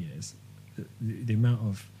 30 years, the amount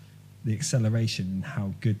of the acceleration in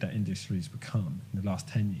how good that industry has become in the last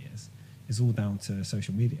 10 years is all down to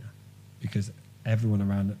social media, because everyone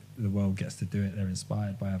around the world gets to do it. They're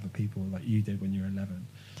inspired by other people, like you did when you were 11.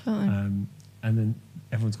 Totally. And then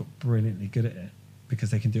everyone's got brilliantly good at it because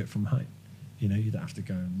they can do it from home. You know, you don't have to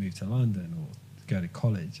go and move to London or go to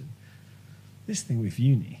college. And the thing with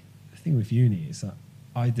uni is that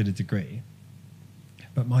I did a degree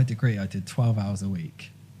But my degree, I did 12 hours a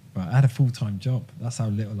week. Right, I had a full-time job. That's how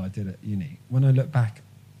little I did at uni. When I look back,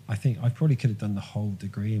 I think I probably could have done the whole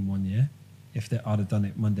degree in 1 year if I'd have done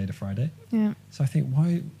it Monday to Friday. Yeah. So I think,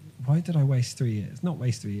 why did I waste 3 years? Not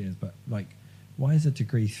waste 3 years, but like, why is a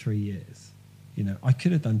degree 3 years? You know, I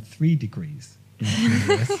could have done 3 degrees in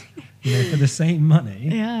 3 years, you know, for the same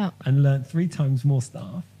money, and learned 3 times more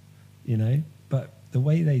stuff, you know. But the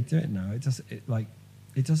way they do it now, it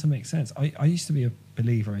doesn't make sense. I used to be a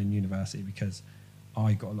believer in university because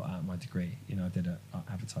I got a lot out of my degree. You know, I did an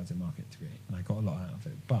advertising market degree and I got a lot out of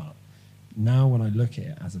it. But now when I look at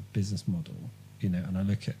it as a business model, you know, and I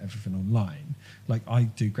look at everything online, like I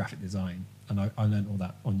do graphic design and I learned all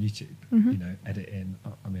that on YouTube, you know, editing.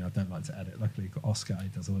 I mean, I don't like to edit. Luckily, got Oscar, he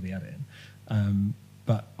does all the editing.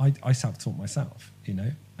 But I self-taught myself, you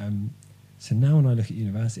know. So now when I look at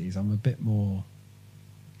universities, I'm a bit more,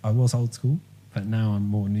 I was old school, but now I'm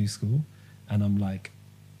more new school. And I'm like,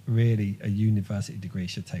 really, a university degree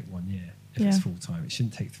should take 1 year if it's full time. It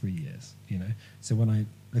shouldn't take 3 years, you know. So when I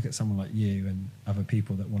look at someone like you and other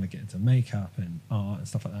people that want to get into makeup and art and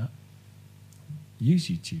stuff like that, use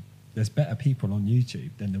YouTube. There's better people on YouTube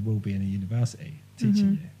than there will be in a university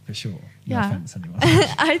teaching you, for sure. No offense, anyone.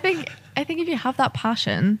 I think if you have that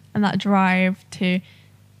passion and that drive to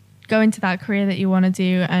go into that career that you want to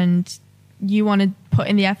do, and you want to put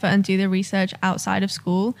in the effort and do the research outside of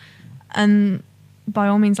school, and by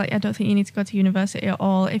all means, like, I don't think you need to go to university at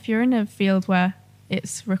all. If you're in a field where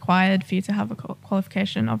it's required for you to have a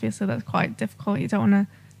qualification, obviously that's quite difficult. You don't want a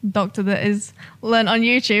doctor that is learnt on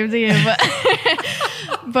YouTube, do you?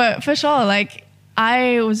 But for sure, like,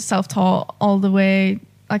 I was self-taught all the way.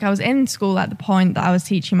 Like, I was in school at the point that I was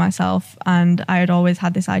teaching myself, and I had always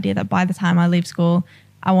had this idea that by the time I leave school,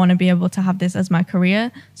 I want to be able to have this as my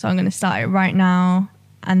career. So I'm going to start it right now,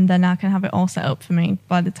 and then I can have it all set up for me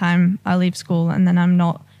by the time I leave school. And then I'm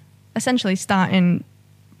not essentially starting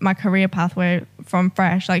my career pathway from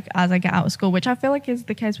fresh, like, as I get out of school, which I feel like is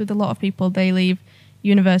the case with a lot of people. They leave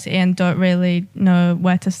university and don't really know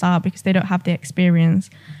where to start because they don't have the experience.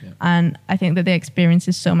 Yeah. And I think that the experience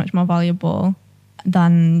is so much more valuable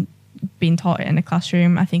than being taught it in a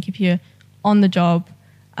classroom. I think if you're on the job,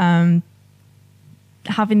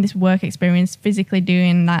 having this work experience, physically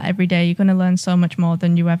doing that every day, you're going to learn so much more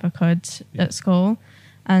than you ever could at school.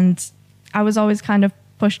 And I was always kind of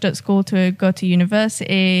pushed at school to go to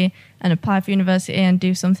university and apply for university and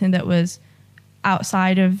do something that was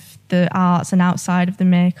outside of the arts and outside of the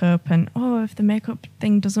makeup. And, if the makeup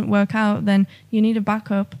thing doesn't work out, then you need a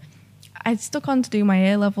backup. I stuck on to do my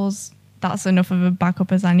A-levels. That's enough of a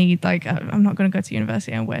backup as I need. Like, I'm not going to go to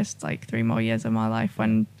university and waste like 3 more years of my life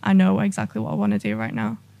when I know exactly what I want to do right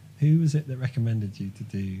now. Who was it that recommended you to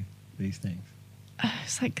do these things?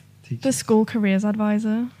 It's like the school careers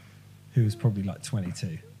advisor. Who was probably like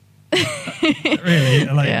 22. Really?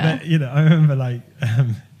 Like, you know, I remember like,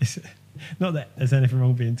 it's, not that there's anything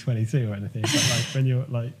wrong being 22 or anything, but like when you're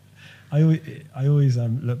like, I always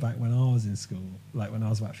look back when I was in school, like when I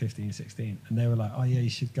was about 15, 16, and they were like, oh yeah, you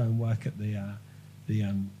should go and work at the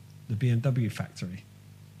BMW factory.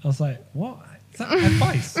 I was like, what? Is that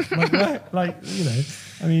advice? Like, where? Like, you know,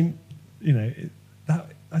 I mean, you know,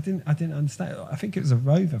 I didn't understand. I think it was a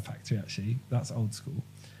Rover factory actually. That's old school,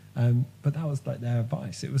 but that was like their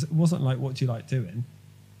advice. It wasn't like, what do you like doing?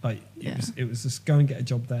 Like, it was just go and get a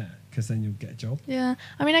job there, because then you'll get a job. Yeah.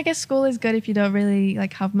 I mean, I guess school is good if you don't really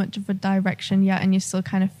like have much of a direction yet and you're still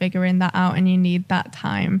kind of figuring that out, and you need that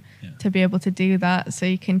time to be able to do that, so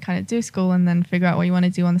you can kind of do school and then figure out what you want to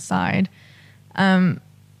do on the side.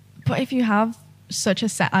 But if you have such a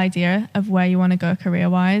set idea of where you want to go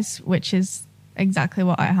career-wise, which is exactly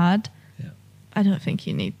what I had, I don't think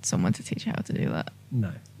you need someone to teach you how to do that.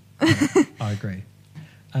 No. I agree.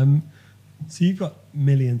 So you've got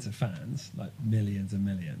millions of fans, like millions and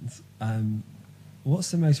millions. What's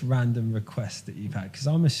the most random request that you've had? Because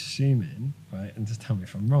I'm assuming, right, and just tell me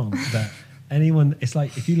if I'm wrong, that anyone, it's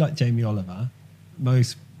like if you like Jamie Oliver,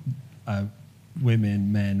 most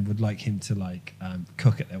women, men would like him to like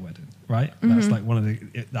cook at their wedding, right? Mm-hmm. That's like one of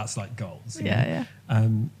the, that's like goals. Yeah.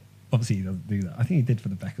 Obviously he doesn't do that. I think he did for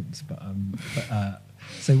the Beckhams, but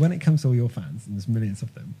so when it comes to all your fans, and there's millions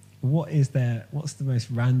of them, what's the most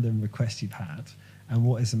random request you've had, and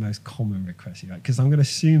what is the most common request you've had? Because I'm going to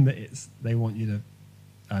assume that they want you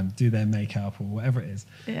to do their makeup or whatever it is.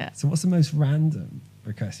 Yeah. So what's the most random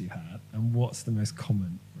request you've had, and what's the most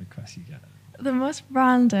common request you get? The most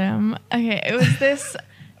random, okay, it was this.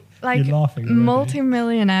 like You're laughing already.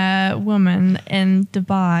 multi-millionaire woman in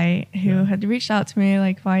Dubai who had reached out to me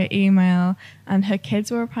like via email, and her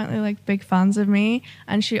kids were apparently like big fans of me,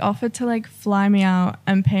 and she offered to like fly me out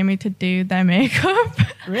and pay me to do their makeup.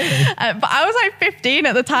 Really? But I was like 15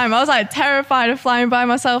 at the time. I was like terrified of flying by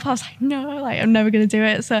myself. I was like, no, like I'm never gonna do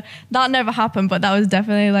it. So that never happened, but that was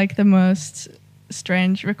definitely like the most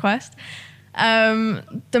strange request.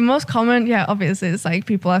 The most common, obviously it's like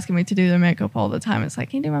people asking me to do their makeup all the time. It's like,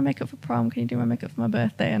 can you do my makeup for prom? Can you do my makeup for my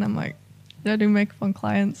birthday? And I'm like, do I do makeup on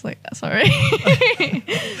clients? Like, sorry.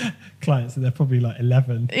 Clients, they're probably like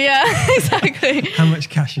 11. Yeah, exactly. How much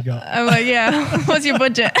cash you got? I'm like, yeah, what's your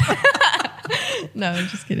budget? No, I'm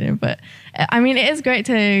just kidding. But I mean, it is great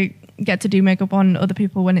to get to do makeup on other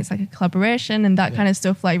people when it's like a collaboration, and that kind of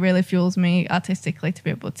stuff like really fuels me artistically to be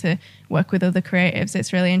able to work with other creatives.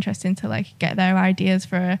 It's really interesting to like get their ideas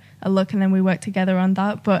for a look, and then we work together on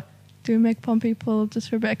that. But doing makeup on people just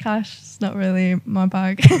for a bit of cash, it's not really my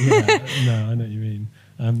bag. Yeah, no, I know what you mean.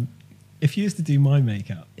 If you used to do my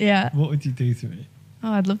makeup, what would you do to me?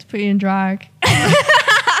 Oh, I'd love to put you in drag.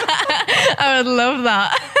 I would love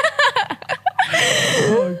that.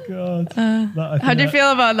 Oh God! How do you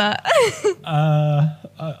feel about that?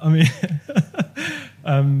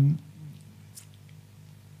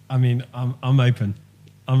 I mean, I'm open.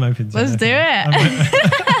 I'm open to Let's do it.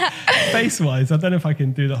 Face-wise, I don't know if I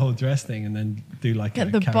can do the whole dress thing and then do like get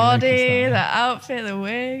a the karaoke body, style. the outfit, the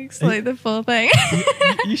wigs, like the full thing.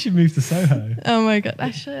 You should move to Soho. Oh my God,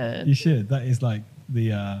 I should. You should. That is like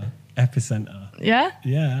the epicenter. Yeah?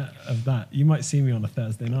 Yeah, of that. You might see me on a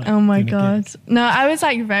Thursday night. Oh my doing a God. gig. No, I was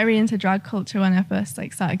like very into drag culture when I first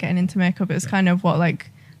like started getting into makeup. It was kind of what like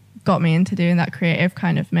got me into doing that creative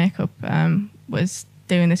kind of makeup, was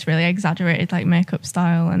doing this really exaggerated like makeup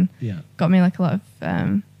style, and got me like a lot of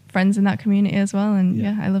friends in that community as well. And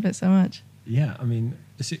I love it so much. Yeah, I mean,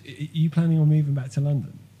 so are you planning on moving back to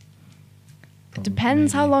London?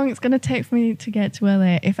 Depends how long it's going to take for me to get to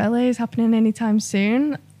LA. If LA is happening anytime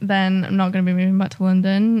soon, then I'm not going to be moving back to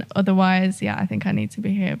London. Otherwise, I think I need to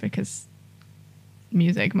be here because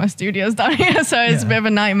music, my studio's down here. So it's a bit of a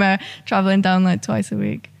nightmare traveling down like twice a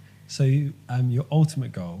week. So your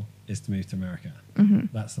ultimate goal is to move to America. Mm-hmm.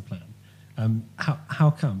 That's the plan.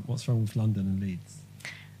 How come? What's wrong with London and Leeds?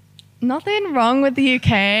 Nothing wrong with the UK.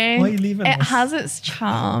 Why are you leaving us? It has its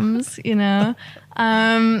charms, you know.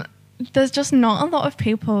 There's just not a lot of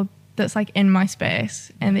people that's like in my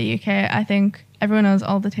space in the UK. I think everyone knows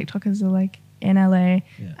all the TikTokers are like in LA,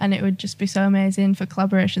 and it would just be so amazing for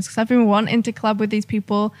collaborations, because I've been wanting to collab with these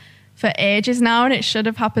people for ages now, and it should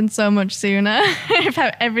have happened so much sooner. If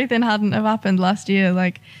everything hadn't have happened last year,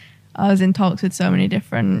 like I was in talks with so many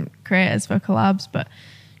different creators for collabs, but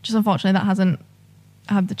just unfortunately that hasn't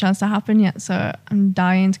had the chance to happen yet. So I'm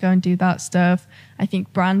dying to go and do that stuff. I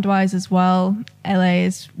think brand wise as well, LA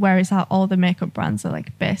is where it's at. All the makeup brands are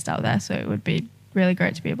like based out there, so it would be really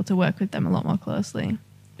great to be able to work with them a lot more closely.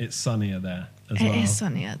 It's sunnier there as well. It is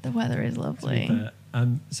sunnier. The weather is lovely.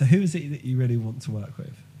 So who is it that you really want to work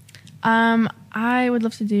with? I would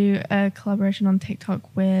love to do a collaboration on TikTok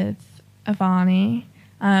with Avani.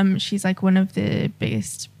 She's like one of the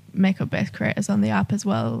biggest makeup-based creators on the app as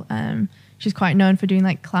well. She's quite known for doing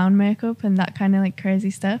like clown makeup and that kind of like crazy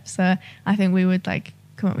stuff. So I think we would like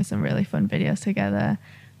come up with some really fun videos together.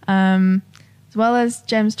 As well as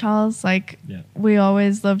James Charles, we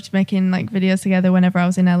always loved making like videos together. Whenever I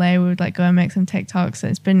was in LA, we would like go and make some TikToks. So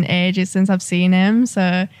it's been ages since I've seen him,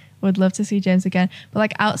 so would love to see James again. But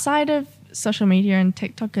like outside of social media and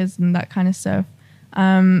TikTokers and that kind of stuff,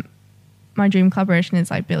 my dream collaboration is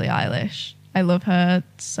like Billie Eilish. I love her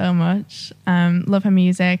so much. Love her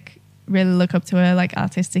music. Really look up to her like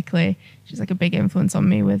artistically. She's like a big influence on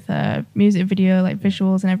me with music video, like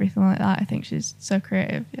visuals and everything like that. I think she's so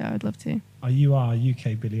creative. Yeah, I would love to. Are you our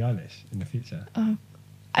UK Billie Eilish in the future?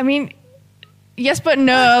 I mean, yes, but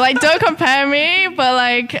no. Like, don't compare me. But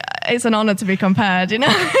like, it's an honor to be compared. You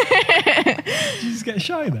know. Did you just get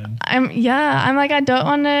shy then? I'm like, I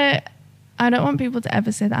don't want people to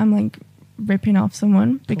ever say that I'm like ripping off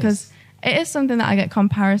someone, because it is something that I get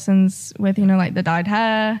comparisons with. You know, like the dyed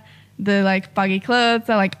hair, the like baggy clothes.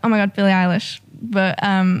 They're like, oh my God, Billie Eilish. But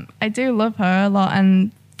I do love her a lot,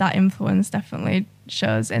 and that influence definitely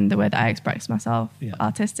shows in the way that I express myself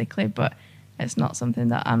artistically. But it's not something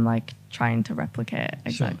that I'm like trying to replicate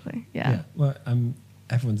exactly. Sure. Yeah. Well,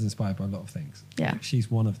 everyone's inspired by a lot of things. Yeah. She's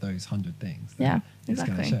one of those 100 things. Yeah, it's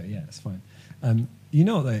exactly. It's going to show. Yeah, it's fine. You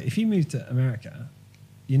know what though? If you move to America,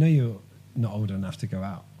 you know you're not old enough to go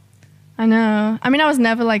out. I know. I mean, I was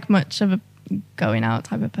never like much of a going out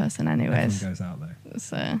type of person anyways. Everyone goes out though.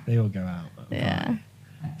 So they all go out. Yeah.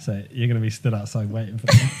 So you're going to be stood outside waiting for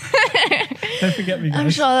them. Don't forget me, guys. I'm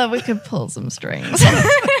sure that we could pull some strings.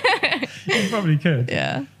 You probably could.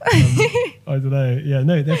 Yeah. I don't know. Yeah,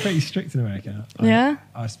 no, they're pretty strict in America.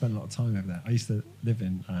 I spent a lot of time over there. I used to live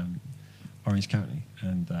in Orange County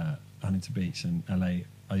and Huntington Beach and LA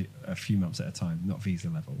a few months at a time, not visa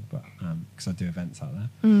level, but because I do events out there.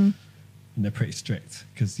 And they're pretty strict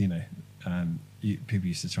because, people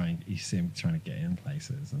used to you see them trying to get in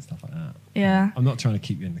places and stuff like that. Yeah. I'm not trying to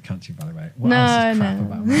keep you in the country, by the way. What No, else is crap no.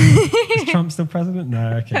 about is Trump still president?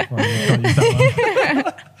 No, okay, fine. We can't use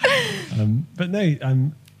that one. But no,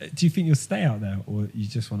 do you think you'll stay out there, or you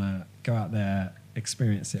just want to go out there,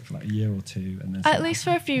 experience it for like a year or two, and then At least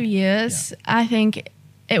for a few years. Yeah. I think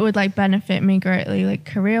it would like benefit me greatly, like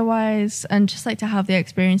career wise, and just like to have the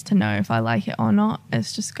experience to know if I like it or not.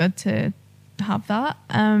 It's just good to have that.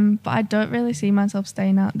 But I don't really see myself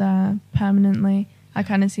staying out there permanently. I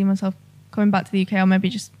kind of see myself coming back to the UK, or maybe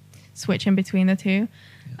just switching between the two.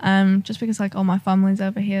 Just because like all my family's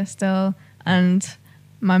over here still, and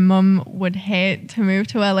my mum would hate to move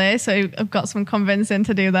to LA, so I've got some convincing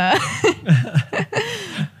to do there.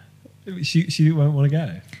 She won't want to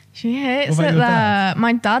go. She hates it there.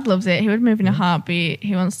 My dad loves it. He would move in a heartbeat.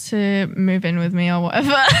 He wants to move in with me or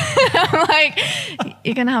whatever. I'm like,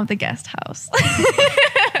 you're going to have the guest house.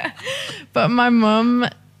 But my mum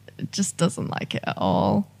just doesn't like it at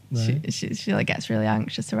all. No. She like gets really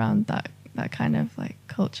anxious around that kind of like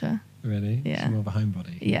culture. Really? Yeah. She's more of a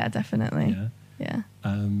homebody. Yeah, definitely. Yeah.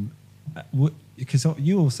 Because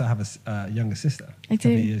you also have a younger sister. I do.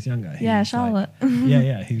 7 years younger. Yeah, Charlotte.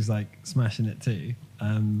 Like, who's like smashing it too.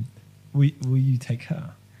 Will you take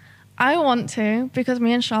her? I want to, because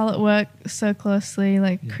me and Charlotte work so closely,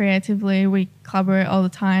 like creatively. We collaborate all the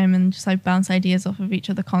time and just like bounce ideas off of each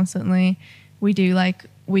other constantly. We do like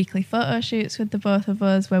weekly photo shoots with the both of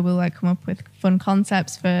us where we'll like come up with fun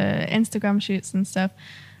concepts for Instagram shoots and stuff.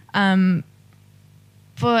 But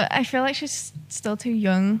I feel like she's still too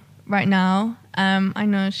young right now. I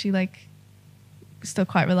know she like still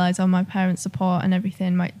quite relies on my parents' support and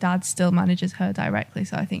everything. My dad still manages her directly,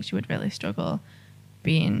 so I think she would really struggle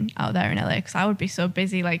being out there in LA because I would be so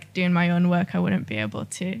busy like doing my own work. I wouldn't be able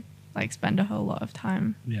to like spend a whole lot of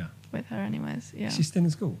time with her anyways. Yeah. She's still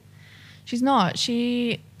in school? She's not.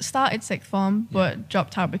 She started sixth form but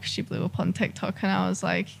dropped out because she blew up on TikTok, and I was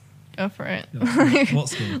like, go for it. What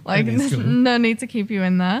school? Like, there's no need to keep you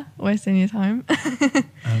in there, wasting your time.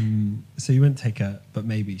 So you wouldn't take her, but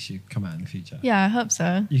maybe she'd come out in the future. Yeah, I hope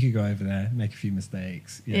so. You could go over there, make a few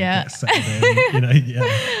mistakes, get settled in,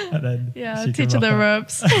 and then teach her the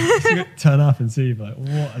ropes. Turn up and see, like,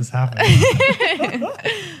 what has happened?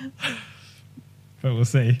 But we'll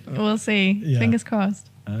see. We'll see. Yeah. Fingers crossed.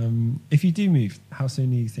 If you do move, how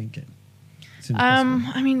soon are you thinking? As soon as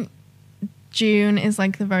possible? I mean, June is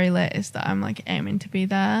like the very latest that I'm like aiming to be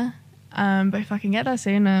there. But if I can get there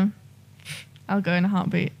sooner, I'll go in a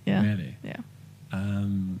heartbeat. Yeah. Really? Yeah.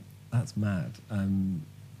 That's mad.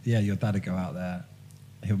 Your dad would go out there.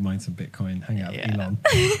 He'll mine some Bitcoin, hang out with Elon.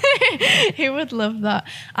 He would love that.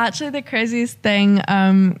 Actually, the craziest thing,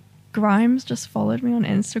 Grimes just followed me on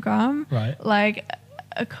Instagram. Right. Like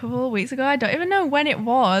a couple of weeks ago. I don't even know when it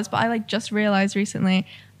was, but I like just realized recently.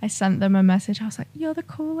 I sent them a message. I was like, you're the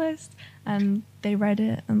coolest. And they read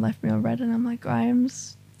it and left me on Reddit. And I'm like,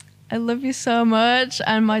 Grimes, I love you so much.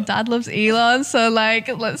 And my dad loves Elon. So like,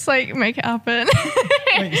 let's like make it happen.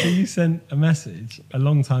 Wait, so you sent a message a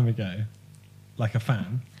long time ago, like a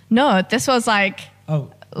fan? No, this was like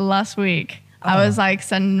last week. I was like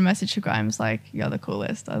sending a message to Grimes like, you're the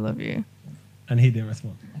coolest. I love you. And he didn't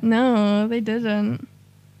respond? No, they didn't.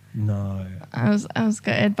 No. I was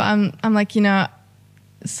gutted. But I'm like,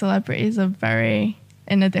 celebrities are very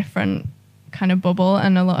in a different kind of bubble,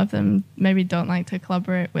 and a lot of them maybe don't like to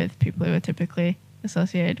collaborate with people who are typically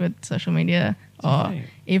associated with social media or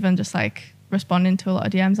even just like responding to a lot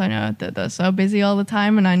of DMs. I know that they're so busy all the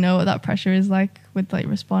time, and I know what that pressure is like with like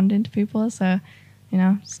responding to people. So,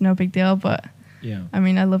 it's no big deal. But I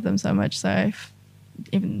mean, I love them so much. So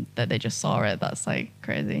even that they just saw it, that's like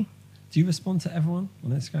crazy. Do you respond to everyone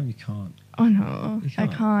on Instagram? You can't. Oh no, I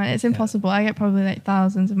can't. It's impossible. I get probably like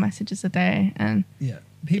thousands of messages a day, and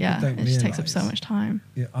people don't realize. It just takes up so much time.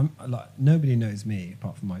 Yeah, I'm like, nobody knows me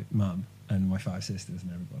apart from my mum and my 5 sisters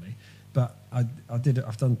and everybody. But I've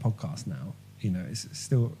done a podcast now. It's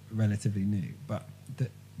still relatively new, but the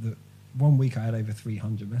 1 week I had over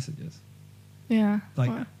 300 messages. Yeah.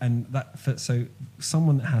 And so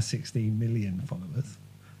someone that has 16 million followers,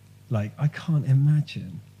 like I can't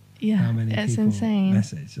imagine how many people insane.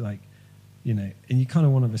 message. Like, you know, and you kind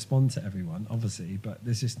of want to respond to everyone, obviously, but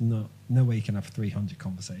there's just no way you can have 300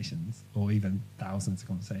 conversations or even thousands of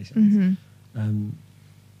conversations.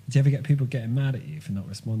 Do you ever get people getting mad at you for not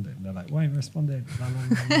responding? They're like, why ain't responding? Blah, blah,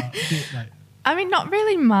 blah, blah. Like, I mean, not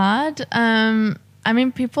really mad. I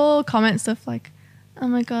mean, people comment stuff like, oh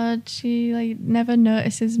my God, she like never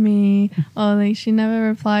notices me, or like she never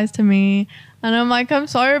replies to me. And I'm like, I'm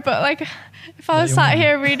sorry, but like if I was sat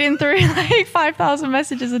here reading through like 5,000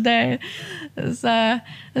 messages a day, there's a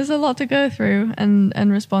lot to go through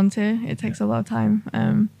and respond to. It takes a lot of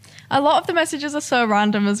time. A lot of the messages are so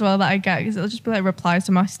random as well that I get, because it'll just be like replies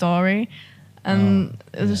to my story, and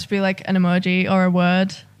it'll just be like an emoji or a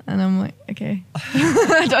word, and I'm like, okay,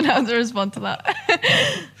 I don't know how to respond to that.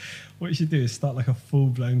 What you should do is start like a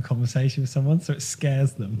full-blown conversation with someone so it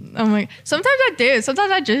scares them. I'm like, sometimes I do.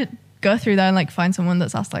 Sometimes I just go through there and like find someone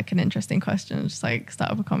that's asked like an interesting question and just like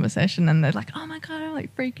start up a conversation, and they're like, oh my God, I'm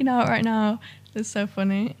like freaking out right now. It's so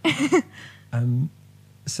funny.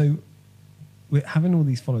 So with having all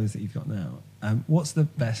these followers that you've got now, what's the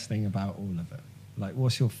best thing about all of it? Like,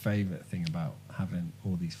 what's your favourite thing about having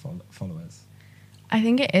all these followers? I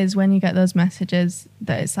think it is when you get those messages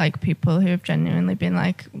that it's like people who have genuinely been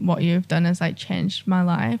like, what you've done has like changed my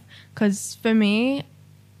life. Because for me,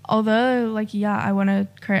 although like, yeah, I want to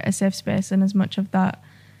create a safe space and as much of that,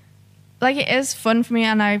 like it is fun for me.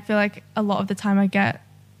 And I feel like a lot of the time I get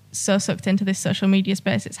so sucked into this social media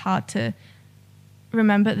space, it's hard to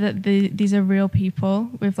remember that these are real people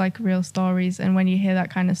with like real stories. And when you hear that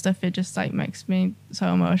kind of stuff, it just like makes me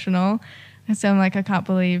so emotional. And so I'm like, I can't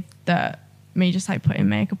believe that me just like putting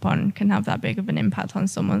makeup on can have that big of an impact on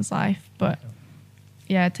someone's life. But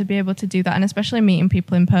yeah, to be able to do that, and especially meeting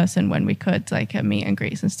people in person when we could, like at meet and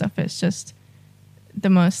greets and stuff, it's just the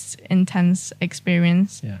most intense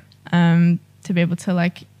experience. To be able to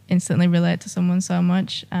like instantly relate to someone so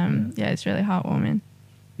much. It's really heartwarming.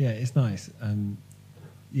 Yeah, it's nice.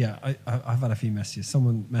 I've had a few messages.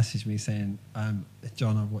 Someone messaged me saying,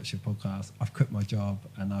 John, I've watched your podcast, I've quit my job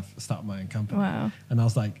and I've started my own company. Wow. And I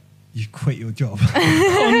was like, you quit your job?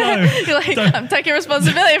 Oh no. You're like, I'm taking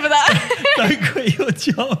responsibility for that. Don't quit your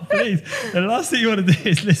job, please. The last thing you want to do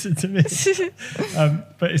is listen to me.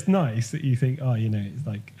 But it's nice that you think, oh, you know, it's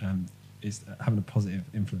like it's having a positive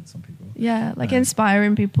influence on people. Yeah, like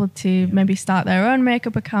inspiring people to maybe start their own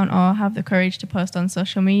makeup account or have the courage to post on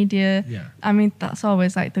social media. Yeah. I mean, that's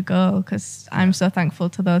always like the goal, because I'm so thankful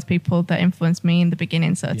to those people that influenced me in the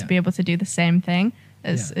beginning. So to be able to do the same thing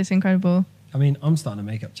is incredible. I mean, I'm starting a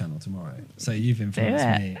makeup channel tomorrow, so you've influenced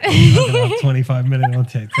me. I'm going to have 25 million on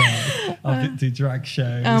TikTok. I'll do drag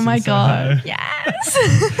shows. Oh my God, yes!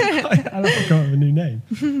 I have to come up with a new name.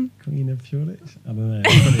 Queen of Shoreditch? I don't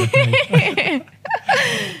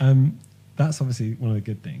know. That's obviously one of the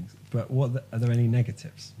good things. But are there any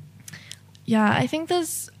negatives? Yeah, I think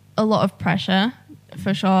there's a lot of pressure,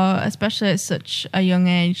 for sure, especially at such a young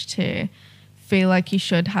age, to feel like you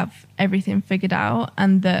should have everything figured out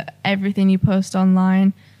and that everything you post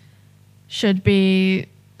online should be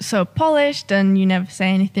so polished and you never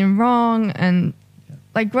say anything wrong. And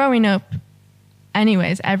like growing up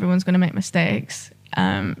anyways, everyone's going to make mistakes.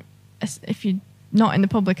 If you're not in the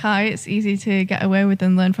public eye, it's easy to get away with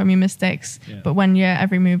and learn from your mistakes. But when your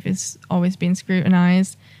every move is always being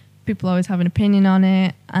scrutinized, people always have an opinion on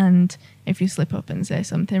it, and if you slip up and say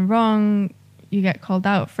something wrong, you get called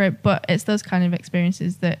out for it. But it's those kind of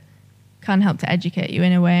experiences that can help to educate you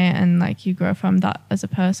in a way, and like you grow from that as a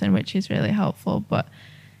person, which is really helpful. But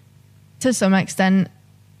to some extent,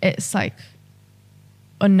 it's like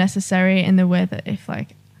unnecessary in the way that if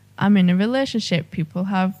like I'm in a relationship, people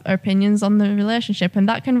have opinions on the relationship, and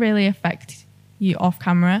that can really affect you off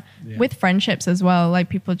camera. With friendships as well, like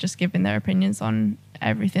people just giving their opinions on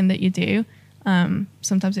everything that you do.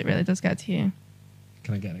 Sometimes it really does get to you.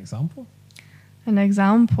 Can I get an example? An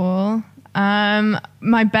example,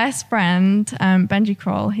 my best friend, Benji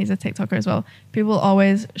Kroll, he's a TikToker as well. People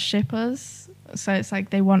always ship us. So it's like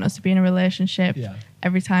they want us to be in a relationship.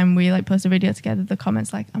 Every time we like post a video together, the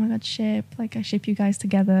comments like, oh my God, ship, like I ship you guys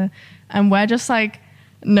together. And we're just like,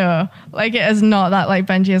 no, like it is not that. Like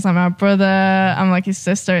Benji is like my brother, I'm like his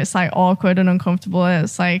sister. It's like awkward and uncomfortable.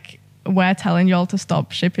 It's like we're telling y'all to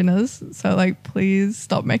stop shipping us. So like, please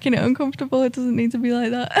stop making it uncomfortable. It doesn't need to be like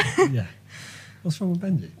that. What's wrong with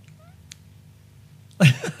Benji? I'm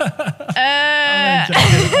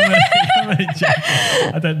only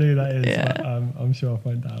joking. I don't know who that is, but I'm sure I'll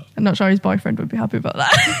find out. I'm not sure his boyfriend would be happy about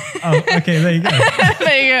that. Oh, okay, there you go.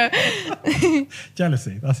 There you go.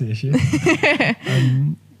 Jealousy, that's the issue.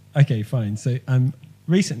 Okay, fine. So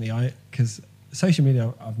recently, because social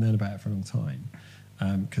media, I've known about it for a long time,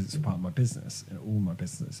 because it's part of my business, all my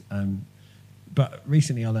business. But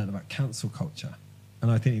recently I learned about cancel culture, and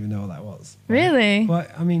I didn't even know what that was. Right? Really? Well,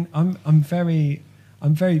 I mean, I'm very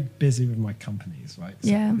busy with my companies, right? So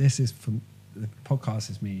Yeah. This is from the podcast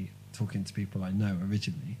is me talking to people I know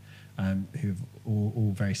originally, who've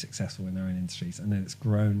all very successful in their own industries, and then it's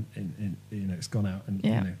grown in it's gone out, and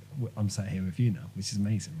Yeah. I'm sat here with you now, which is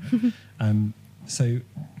amazing, right? So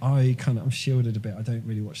I'm shielded a bit. I don't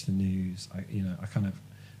really watch the news. I kind of,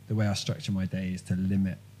 the way I structure my day is to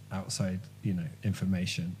limit outside,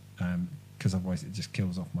 information, because otherwise it just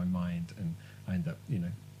kills off my mind, and I end up,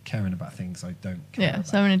 caring about things I don't care Yeah, about.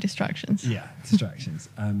 so many distractions. Yeah, distractions.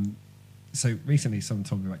 So recently someone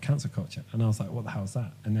told me about cancel culture, and I was like, what the hell is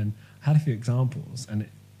that? And then I had a few examples, and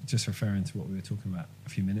just referring to what we were talking about a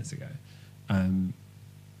few minutes ago. And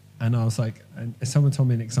I was like, and someone told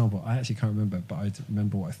me an example. I actually can't remember, but I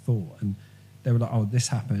remember what I thought. And they were like, oh, this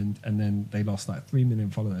happened, and then they lost like 3 million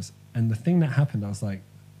followers. And the thing that happened, I was like,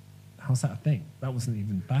 how's that a thing? That wasn't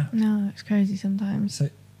even bad. No, it's crazy sometimes.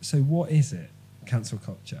 So what is it, cancel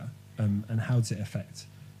culture, and how does it affect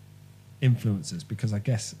influencers? Because I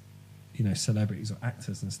guess, celebrities or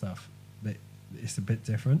actors and stuff, it's a bit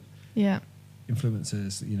different. Yeah.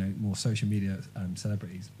 Influencers, more social media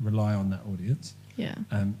celebrities rely on that audience. Yeah.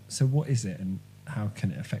 So what is it, and how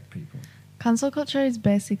can it affect people? Cancel culture is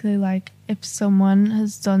basically like if someone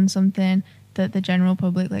has done something that the general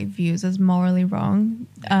public views as morally wrong,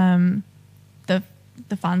 the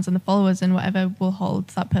fans and the followers and whatever will hold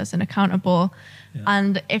that person accountable. Yeah.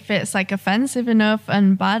 And if it's offensive enough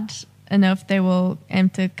and bad enough, they will aim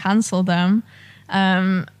to cancel them,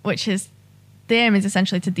 which is, the aim is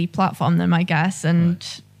essentially to deplatform them, I guess. And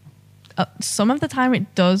some of the time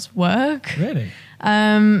it does work. Really?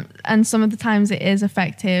 And some of the times it is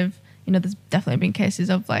effective. There's definitely been cases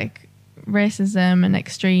of racism and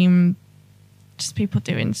extreme, just people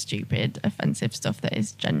doing stupid, offensive stuff that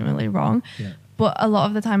is genuinely wrong. Yeah. But a lot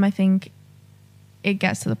of the time I think it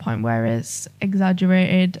gets to the point where it's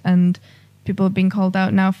exaggerated, and people have been called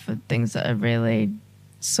out now for things that are really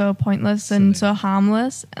so pointless and so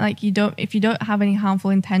harmless. If you don't have any harmful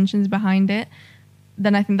intentions behind it,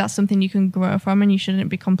 then I think that's something you can grow from, and you shouldn't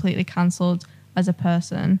be completely cancelled as a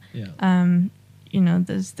person. Yeah.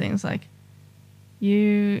 There's things like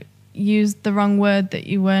you used the wrong word that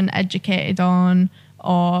you weren't educated on,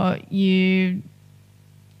 or you,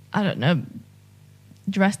 I don't know,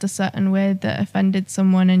 dressed a certain way that offended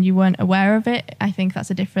someone and you weren't aware of it. I think that's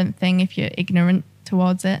a different thing if you're ignorant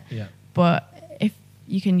towards it. Yeah. But if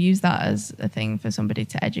you can use that as a thing for somebody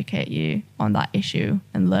to educate you on that issue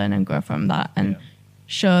and learn and grow from that, and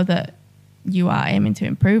show that you are aiming to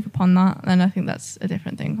improve upon that, then I think that's a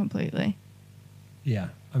different thing completely. Yeah.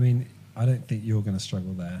 I mean, I don't think you're going to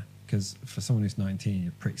struggle there, because for someone who's 19,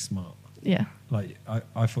 you're pretty smart. Yeah.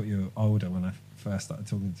 I thought you were older when I first started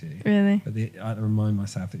talking to you. Really? But I had to remind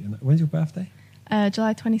myself that when's your birthday?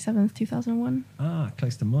 July 27th, 2001. Ah,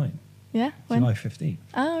 close to mine. Yeah? When? July 15th.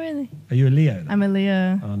 Oh, really? Are you a Leo then? I'm a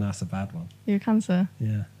Leo. Oh, no, that's a bad one. You're a Cancer.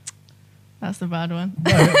 Yeah. That's the bad one.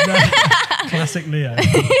 No. Classic Leo.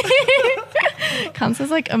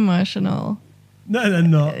 Cancer's emotional. No, they're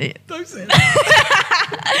not. Don't say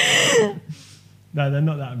that. No, they're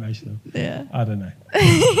not that emotional. Yeah. I don't know.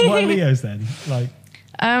 What are Leos then?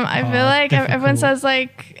 I feel like difficult. everyone says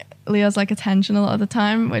Leo's attention a lot of the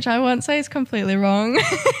time, which I won't say is completely wrong.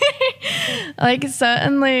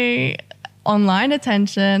 Certainly online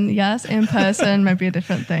attention, yes. In person, maybe a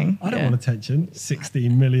different thing. I don't want attention.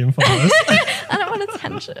 16 million followers. I don't want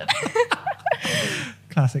attention.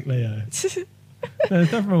 Classic Leo.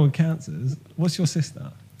 There's nothing wrong with Cancers. What's your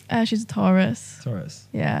sister? She's a Taurus. Taurus.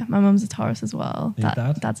 Yeah, my mum's a Taurus as well. And your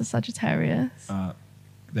dad? Dad's a Sagittarius.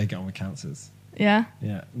 They get on with Cancers. Yeah.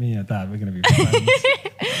 Yeah, me and your dad, we're going to be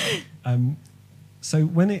friends. So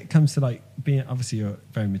when it comes to being, obviously you're a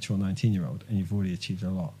very mature 19-year-old and you've already achieved a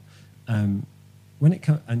lot. When it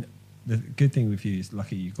comes, and the good thing with you is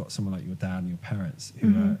lucky you've got someone like your dad and your parents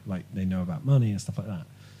who are they know about money and stuff like that.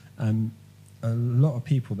 A lot of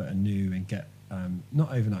people that are new and get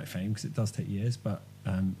not overnight fame, because it does take years, but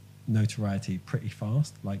notoriety pretty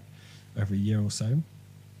fast, over a year or so.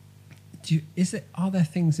 Are there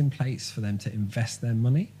things in place for them to invest their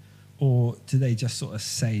money, or do they just sort of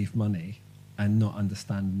save money and not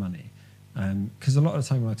understand money? Because a lot of the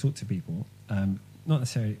time when I talk to people, not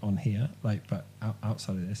necessarily on here, but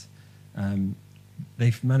outside of this,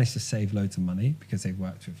 they've managed to save loads of money because they've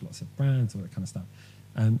worked with lots of brands, all that kind of stuff.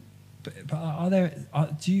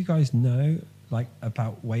 But do you guys know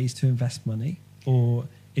about ways to invest money, or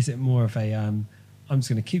is it more of a I'm just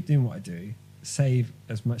going to keep doing what I do, save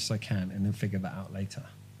as much as I can, and then figure that out later?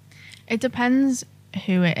 It depends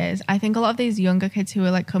who it is. I think a lot of these younger kids who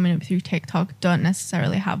are like coming up through TikTok don't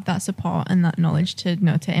necessarily have that support and that knowledge to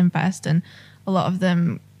know to invest, and a lot of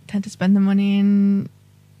them tend to spend the money in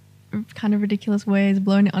kind of ridiculous ways,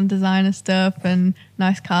 blowing it on designer stuff and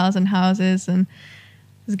nice cars and houses. And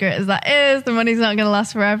as great as that is, the money's not going to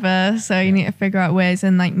last forever. So you need to figure out ways.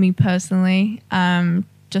 And like me personally,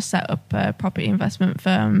 just set up a property investment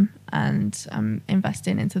firm, and I'm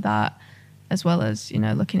investing into that, as well as, you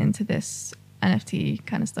know, looking into this NFT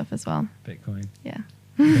kind of stuff as well. Bitcoin. Yeah.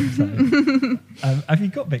 Have you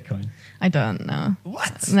got Bitcoin? I don't know.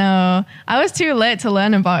 What? No, I was too late to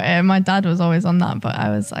learn about it. My dad was always on that, but I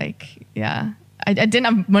was like, yeah. I didn't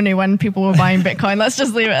have money when people were buying Bitcoin. Let's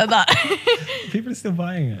just leave it at that. People are still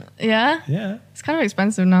buying it. Yeah? Yeah. It's kind of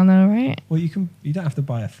expensive now though, right? Well, you don't have to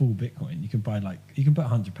buy a full Bitcoin. You can buy you can put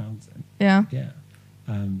 £100 in. Yeah. Yeah.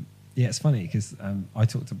 Yeah, it's funny because I've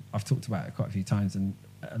talked about it quite a few times, and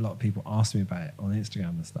a lot of people ask me about it on Instagram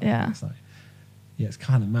and stuff. Yeah. And it's like, yeah, it's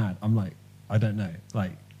kind of mad. I'm like, I don't know.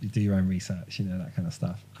 Like, you do your own research, you know, that kind of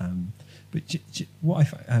stuff. But what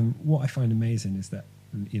I find amazing is that,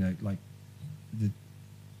 you know, like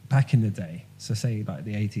back in the day, so say like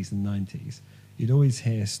the 80s and 90s, you'd always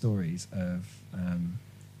hear stories of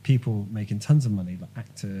people making tons of money, like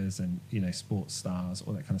actors and, you know, sports stars,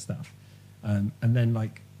 all that kind of stuff. And then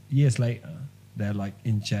like years later, they're like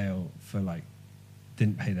in jail for like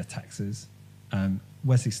didn't pay their taxes.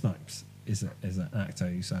 Wesley Snipes is an actor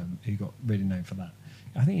who got really known for that.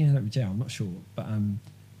 I think he ended up in jail. I'm not sure, but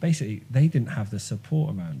basically they didn't have the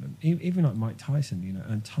support around them. Even like Mike Tyson, you know,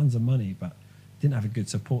 earned tons of money, but didn't have a good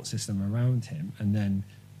support system around him, and then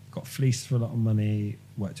got fleeced for a lot of money.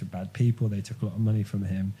 Worked with bad people. They took a lot of money from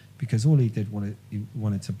him because all he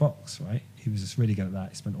wanted to box. Right? He was just really good at that.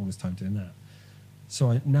 He spent all his time doing that.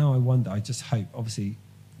 So now I wonder. I just hope. Obviously,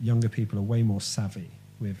 younger people are way more savvy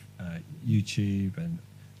with YouTube and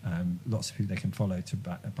lots of people they can follow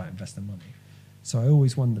about investing money. So I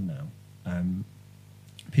always wonder now,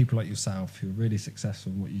 people like yourself who are really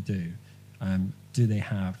successful in what you do they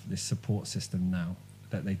have this support system now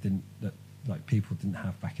that like people didn't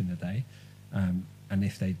have back in the day? And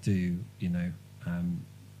if they do, you know,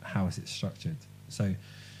 how is it structured? So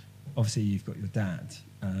obviously you've got your dad,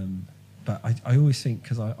 but I always think,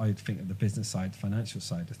 because I think of the business side, financial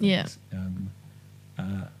side of things,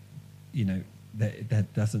 you know, there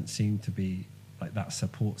doesn't seem to be like that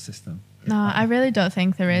support system. No, I really don't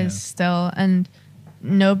think there is still. And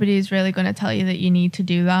nobody's really going to tell you that you need to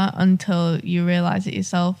do that until you realize it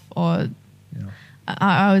yourself. Or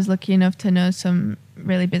I was lucky enough to know some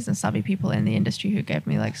really business savvy people in the industry who gave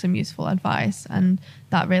me like some useful advice, and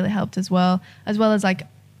that really helped as well as like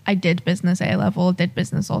I did business A-level, did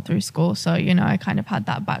business all through school, so you know I kind of had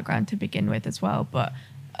that background to begin with as well. But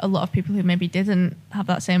a lot of people who maybe didn't have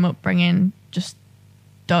that same upbringing just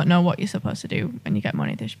don't know what you're supposed to do when you get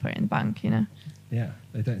money. They should put it in the bank, you know. Yeah,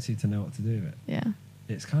 they don't seem to know what to do with it. Yeah,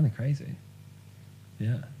 it's kind of crazy.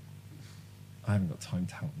 Yeah, I haven't got time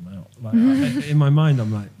to help them out. Like in my mind,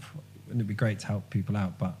 I'm like, wouldn't it be great to help people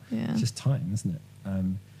out? But it's just time, isn't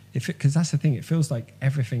it? Because that's the thing. It feels like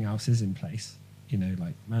everything else is in place. You know,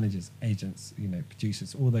 like managers, agents, you know,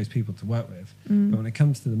 producers, all those people to work with. But when it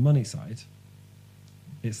comes to the money side,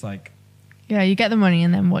 it's like, yeah, you get the money,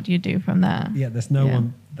 and then what do you do from there? Yeah, there's no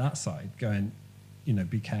one that side going, you know,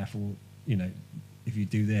 be careful. You know, if you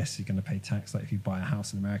do this, you're going to pay tax. Like if you buy a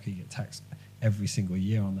house in America, you get taxed every single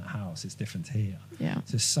year on that house. It's different here. Yeah. So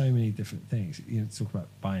there's so many different things. You know, talk about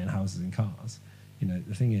buying houses and cars. You know,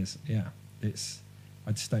 the thing is,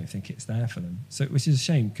 I just don't think it's there for them. So, which is a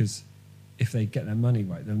shame, because if they get their money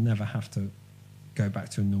right, they'll never have to go back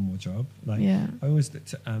to a normal job. Like I always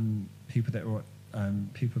looked at people that were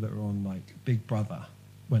on like Big Brother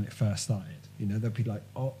when it first started. You know, they'd be like,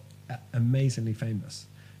 amazingly famous,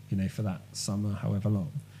 you know, for that summer, however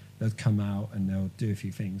long. They'd come out and they'll do a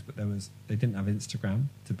few things, but they didn't have Instagram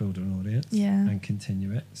to build an audience and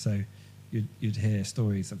continue it. So you'd hear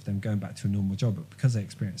stories of them going back to a normal job, but because they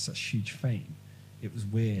experienced such huge fame, it was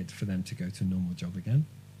weird for them to go to a normal job again.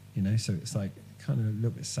 You know, so it's like kind of a little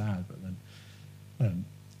bit sad, but then,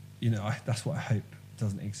 you know, that's what I hope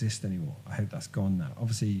doesn't exist anymore. I hope that's gone now.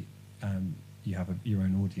 Obviously, you have your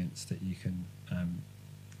own audience that you can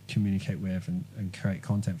communicate with and create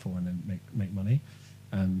content for, and then make money.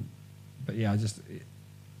 But yeah,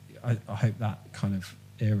 I hope that kind of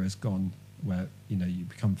era's gone, where, you know, you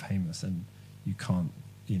become famous and you can't,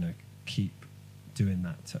 you know, keep doing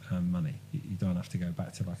that to earn money. You don't have to go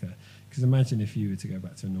back to because imagine if you were to go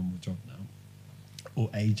back to a normal job now, or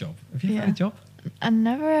a job. Have you had a job? I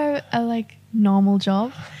never a like normal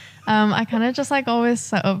job. I kind of just like always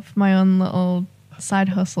set up my own little side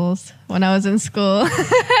hustles when I was in school.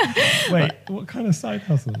 Wait, what kind of side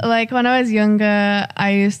hustle? Like when I was younger,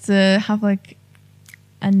 I used to have like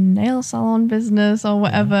a nail salon business or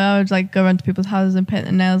whatever. I would like go around to people's houses and paint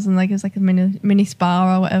their nails, and like it was like a mini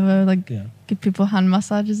spa or whatever. Like give people hand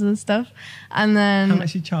massages and stuff. And then how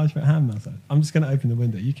much you charge for a hand massage? I'm just going to open the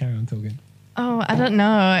window. You carry on talking. Oh, I don't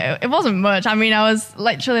know. It wasn't much. I mean, I was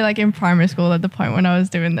literally like in primary school at the point when I was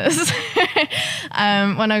doing this.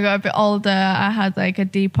 When I got a bit older, I had like a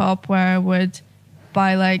Depop where I would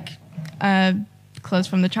buy like clothes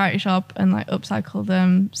from the charity shop and like upcycle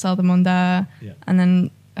them, sell them on there. Yeah. And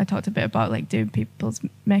then I talked a bit about like doing people's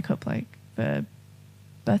makeup like for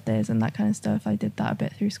birthdays and that kind of stuff. I did that a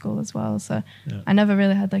bit through school as well. So I never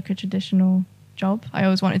really had like a traditional job. I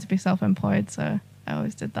always wanted to be self-employed, so I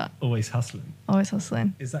always did that. Always hustling? Always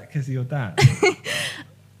hustling. Is that because of your dad?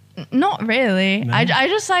 Not really. No? I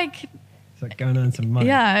just like... It's like going on some money.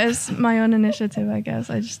 Yeah, it's my own initiative, I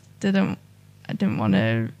guess. I just didn't want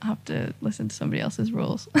to have to listen to somebody else's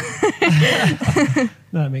rules. No,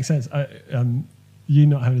 that makes sense. You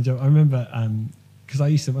not having a job. I remember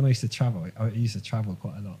because when I used to travel, I used to travel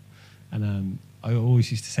quite a lot, and I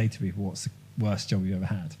always used to say to people, "What's the worst job you ever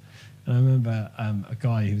had?" And I remember a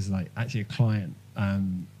guy who was like actually a client,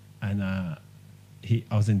 and I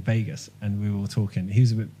was in Vegas, and we were all talking. He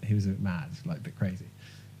was a bit mad, like a bit crazy,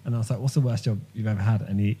 and I was like, "What's the worst job you've ever had?"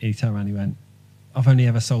 And he turned around and he went, "I've only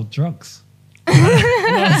ever sold drugs." And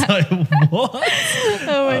I was like, what?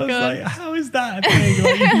 Oh my God. Like, how is that a thing?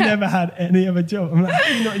 Like, you've never had any other job. I'm like, how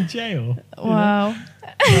are you not in jail? Wow.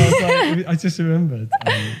 I just remembered.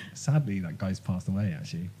 Sadly, that guy's passed away,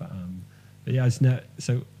 actually. But yeah, I just know.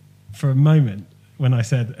 So for a moment, when I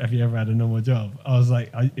said, have you ever had a normal job? I was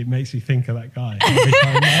like, it makes me think of that guy. Every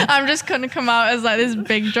time I'm just going to come out as like this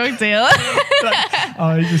big drug dealer.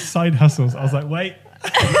 He just side hustles. I was like, wait.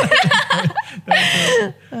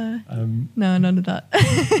 No, none of that.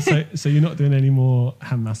 So you're not doing any more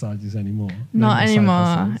hand massages anymore? Not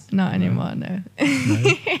anymore. Not anymore, no.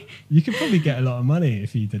 You could probably get a lot of money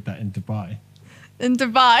if you did that in Dubai. In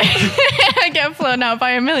Dubai? I get flown out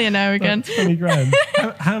by a millionaire again. Like 20 grand.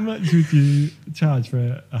 How much would you charge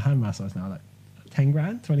for a hand massage now? Like 10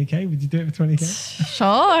 grand? 20k? Would you do it for 20k?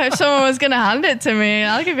 Sure. If someone was going to hand it to me,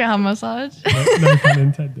 I'll give you a hand massage. No pun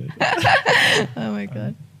intended. Oh my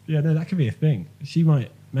God. Yeah, no, that could be a thing. She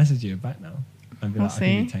might message you back now and be like, I'll give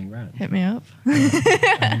you 10 grand. Hit me up.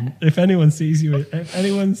 If anyone sees you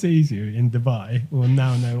in Dubai, we'll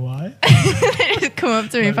now know why. Just come up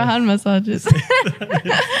to me for hand massages.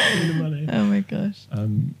 Oh my gosh.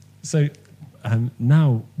 So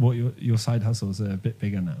now what your side hustles are a bit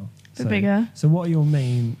bigger now. A bit bigger. So what are your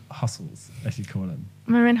main hustles, as you call them?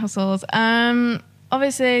 My main hustles?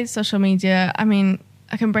 Obviously social media. I mean,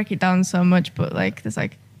 I can break it down so much, but like there's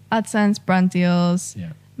like AdSense, brand deals,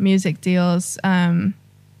 music deals.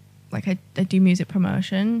 Like I do music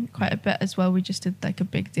promotion quite a bit as well. We just did like a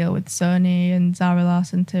big deal with Sony and Zara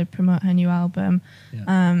Larsson to promote her new album.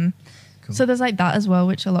 Yeah. Cool. So there's like that as well,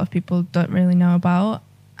 which a lot of people don't really know about.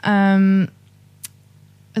 As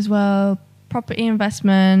well, property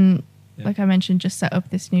investment. Yeah. Like I mentioned, just set up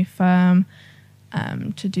this new firm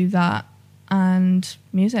to do that. And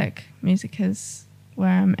music. Music is where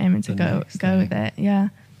I'm aiming to go with it. Yeah.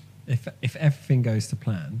 If everything goes to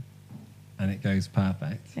plan and it goes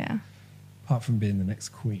perfect. Yeah. Apart from being the next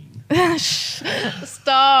Queen.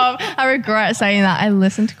 Stop. I regret saying that. I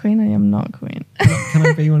listen to Queen. I am not Queen. Can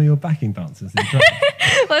I be one of your backing dancers?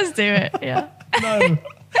 Let's do it. Yeah. No.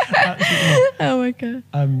 Absolutely not. Oh my God.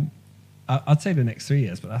 I'd say the next 3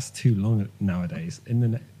 years, but that's too long nowadays.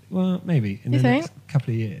 Maybe in the next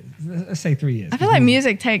couple of years. Let's say 3 years. I feel like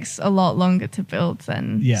music takes a lot longer to build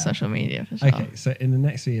than social media, for sure. Okay, so in the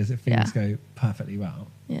next 3 years, if things go perfectly well,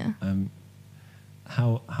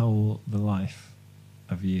 how will the life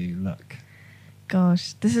of you look?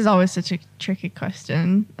 Gosh, this is always such a tricky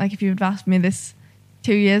question. Like if you had asked me this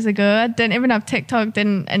 2 years ago, I didn't even have TikTok,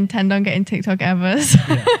 didn't intend on getting TikTok ever. So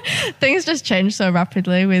things just change so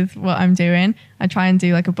rapidly with what I'm doing. I try and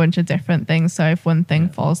do like a bunch of different things. So if one thing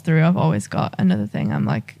falls through, I've always got another thing I'm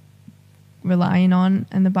like relying on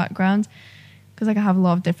in the background. Because like I have a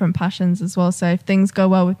lot of different passions as well. So if things go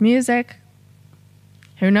well with music,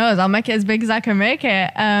 who knows? I'll make it as big as I can make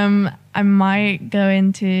it. I might go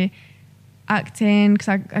into acting because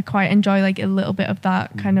I quite enjoy like a little bit of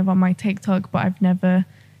that kind of on my TikTok, but I've never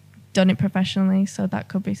done it professionally, so that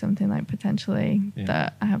could be something like potentially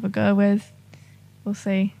that I have a go with. We'll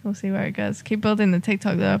see where it goes. Keep building the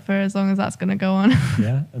TikTok though for as long as that's going to go on.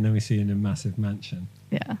 Yeah, and then we see you in a massive mansion.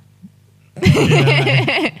 Yeah.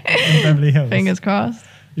 In Beverly Hills. Fingers crossed.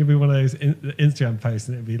 You'll be one of those Instagram posts,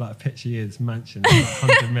 and it'll be like a picture of his mansion, like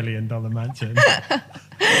 $100 million mansion.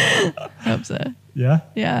 Hope so. Yeah.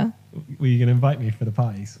 Yeah. Were you going to invite me for the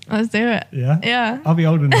parties? Let's do it. Yeah. Yeah. I'll be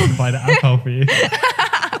old enough to buy the alcohol for you.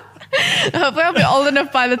 Hopefully I'll be old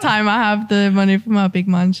enough by the time I have the money from our big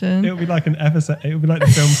mansion. It'll be like an episode. It'll be like the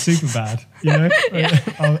film Superbad. You know,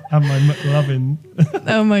 I'll have my McLovin.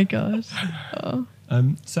 Oh my gosh. Oh.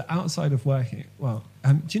 So outside of working, well,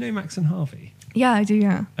 do you know Max and Harvey? Yeah, I do.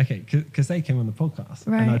 Yeah. Okay, because they came on the podcast,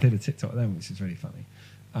 Right. and I did a TikTok of them, which is really funny.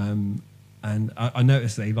 And I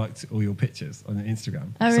noticed they liked all your pictures on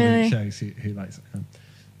Instagram. Oh, Something really? shows who likes it.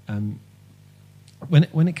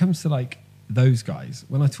 When it comes to like those guys,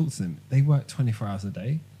 when I talk to them, they work 24 hours a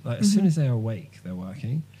day. Like as soon as they're awake, they're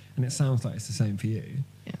working, and it sounds like it's the same for you.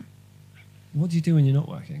 Yeah. What do you do when you're not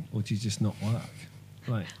working, or do you just not work?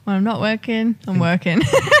 Like, When I'm not working, I'm working.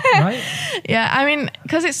 right? Yeah, I mean,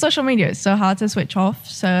 because it's social media, it's so hard to switch off.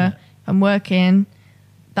 So if I'm working,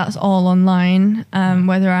 that's all online.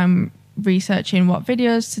 Whether I'm researching what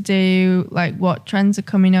videos to do, like what trends are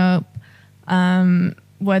coming up,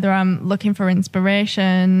 whether I'm looking for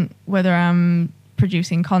inspiration, whether I'm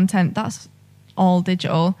producing content, that's all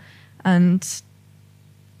digital. And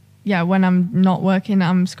yeah, when I'm not working,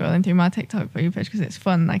 I'm scrolling through my TikTok for you page because it's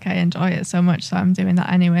fun. Like I enjoy it so much, so I'm doing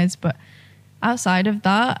that anyways. But outside of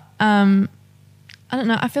that, I don't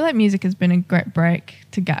know. I feel like music has been a great break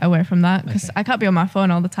to get away from that because I can't be on my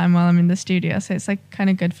phone all the time while I'm in the studio. So it's like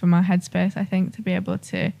kind of good for my headspace, I think, to be able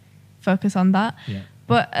to focus on that. Yeah.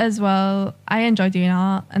 But as well, I enjoy doing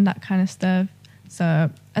art and that kind of stuff.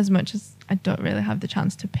 So as much as I don't really have the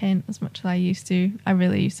chance to paint as much as I used to, I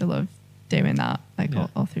really used to love doing that, like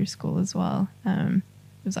all through school as well. It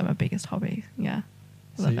was like my biggest hobby. Yeah,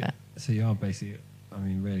 love it. So you are basically, I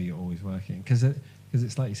mean, really, you're always working because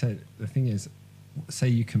it's like you said. The thing is, say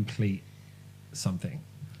you complete something,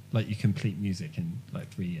 like you complete music in like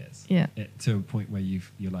 3 years. Yeah. To a point where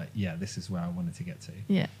you're like, yeah, this is where I wanted to get to.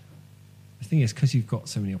 Yeah. The thing is, because you've got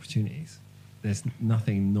so many opportunities, there's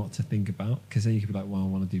nothing not to think about. Because then you could be like, well, I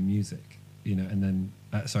want to do music, you know, and then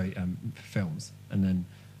films, and then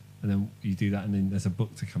you do that, and then there's a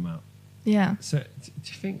book to come out. Yeah. So do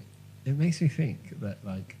you think it makes me think that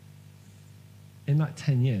like in like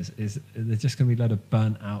 10 years is there's just going to be a lot of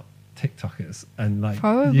burnt out TikTokers and like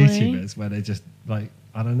Probably. YouTubers where they're just like,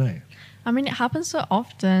 I don't know. I mean, it happens so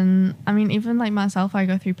often. I mean, even like myself, I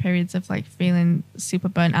go through periods of like feeling super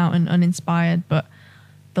burnt out and uninspired, but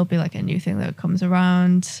there'll be like a new thing that comes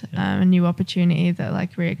around, a new opportunity that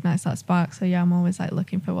like reignites that spark. So yeah, I'm always like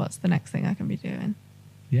looking for what's the next thing I can be doing.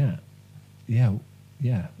 Yeah.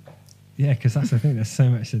 Because that's the thing. There's so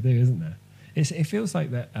much to do, isn't there? It feels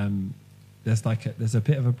like that. There's a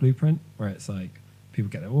bit of a blueprint where it's like people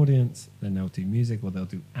get their audience, then they'll do music or they'll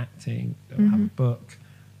do acting, they'll have a book,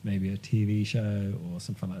 maybe a TV show or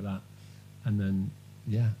something like that, and then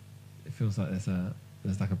it feels like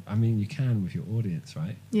I mean, you can with your audience,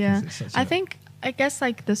 right? Yeah, I guess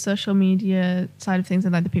like the social media side of things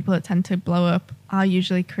and like the people that tend to blow up are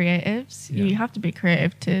usually creatives. Yeah. You have to be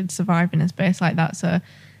creative to survive in a space like that. So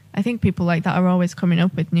I think people like that are always coming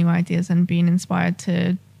up with new ideas and being inspired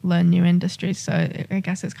to learn new industries. So I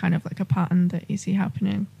guess it's kind of like a pattern that you see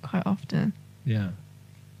happening quite often. Yeah.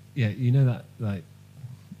 You know that like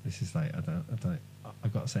this is like I've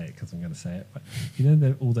got to say it because I'm going to say it. But you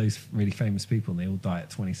know all those really famous people and they all die at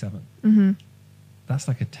 27. Mm-hmm. That's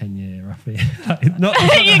like a 10-year roughly. Not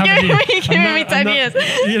You're giving me 10 years.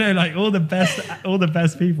 You know, like all the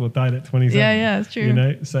best people died at 27. Yeah, it's true. You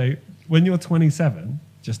know, so when you're 27,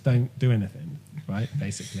 just don't do anything, right?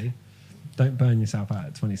 Basically, don't burn yourself out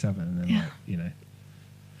at 27, and then like, you know,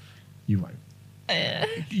 you won't.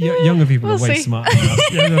 Younger people are way smarter now.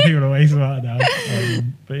 Younger people are way smarter now.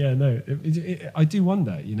 But yeah, no, I do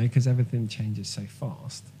wonder, you know, because everything changes so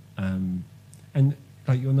fast. And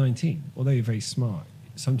like you're 19, although you're very smart,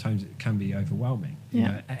 sometimes it can be overwhelming. You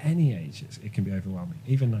know, at any age, it can be overwhelming.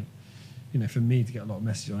 Even like, you know, for me to get a lot of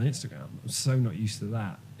messages on Instagram, I'm so not used to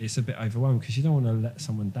that. It's a bit overwhelming because you don't want to let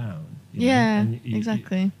someone down.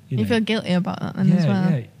 Exactly. You You know, feel guilty about that then as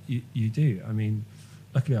well. Yeah, you do. I mean,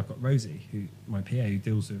 luckily I've got Rosie, who my PA, who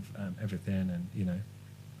deals with everything, and you know.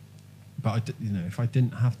 But if I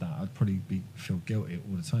didn't have that, I'd probably feel guilty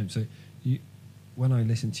all the time. So when I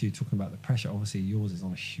listen to you talking about the pressure, obviously yours is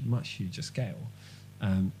on a much huger scale,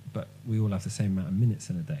 but we all have the same amount of minutes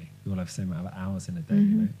in a day. We all have the same amount of hours in a day. You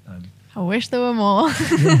know. I wish there were more.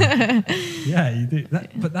 Yeah, you do.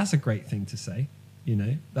 But that's a great thing to say. You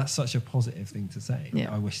know, that's such a positive thing to say.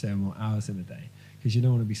 Yeah. I wish there were more hours in a day, because you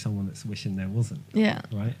don't want to be someone that's wishing there wasn't. Yeah.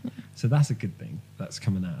 Right. So that's a good thing that's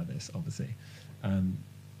coming out of this, obviously.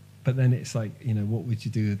 But then it's like, you know, what would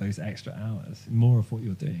you do with those extra hours? More of what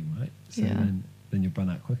you're doing, right? So then you'll burn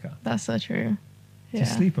out quicker. That's so true. Do you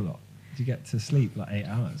sleep a lot? Do you get to sleep like 8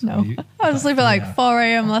 hours? No. I was sleeping like 4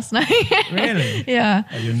 a.m. last night. Really? Yeah.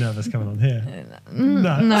 Oh, you're nervous coming on here? No.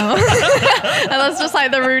 And that's just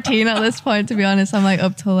like the routine at this point, to be honest. I'm like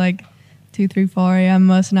up till like 2, 3, 4 a.m.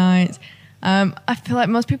 most nights. I feel like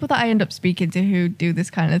most people that I end up speaking to who do this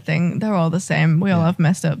kind of thing, they're all the same. We all have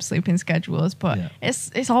messed up sleeping schedules, but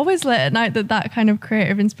it's always late at night that kind of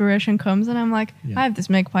creative inspiration comes, and I'm like, I have this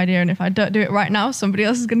makeup idea, and if I don't do it right now, somebody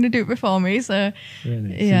else is going to do it before me. So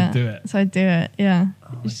really, so you do it. So I do it. Yeah.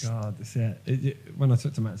 Oh my god, that's it. When I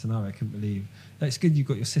talked to Max and I couldn't believe. It's good you've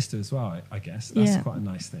got your sister as well. I guess that's quite a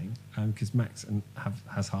nice thing because Max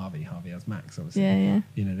has Harvey has Max, obviously. Yeah.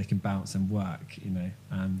 You know, they can bounce and work. You know.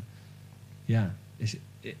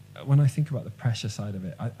 When I think about the pressure side of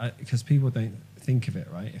it, because people don't think of it,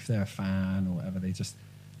 right? If they're a fan or whatever,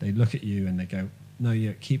 they look at you and they go, "No,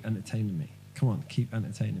 you keep entertaining me. Come on, keep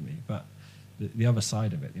entertaining me." But the other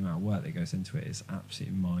side of it, the amount of work that goes into it, is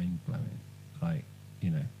absolutely mind blowing. Like, you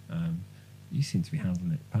know, you seem to be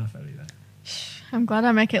handling it perfectly there. I'm glad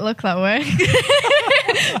I make it look that way.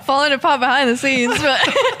 Falling apart behind the scenes, but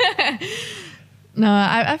no,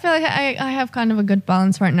 I feel like I have kind of a good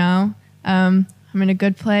balance right now. I'm in a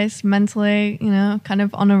good place mentally, you know, kind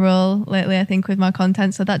of on a roll lately, I think, with my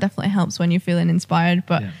content. So that definitely helps when you're feeling inspired.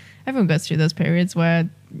 But everyone goes through those periods where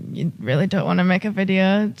you really don't want to make a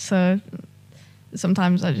video. So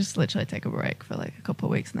sometimes I just literally take a break for like a couple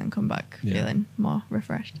of weeks and then come back feeling more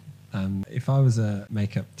refreshed. If I was a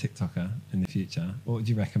makeup TikToker in the future, what would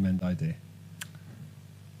you recommend I do?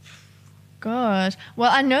 God.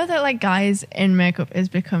 Well, I know that like guys in makeup is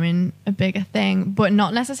becoming a bigger thing, but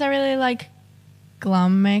not necessarily like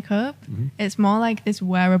glam makeup. Mm-hmm. It's more like this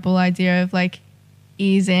wearable idea of like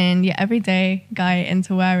easing your everyday guy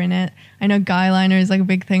into wearing it. I know guy liner is like a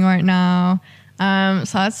big thing right now.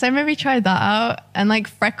 So I'd say maybe try that out. And like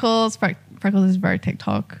freckles is very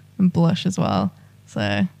TikTok, and blush as well.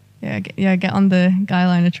 So get on the guy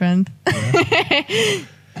liner trend. Yeah.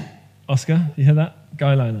 Oscar, you hear that?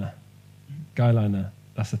 Guy liner.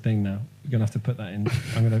 That's a thing now. We're gonna have to put that in.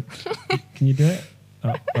 Can you do it?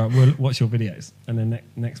 All right, we'll watch your videos, and then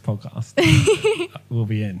next podcast we'll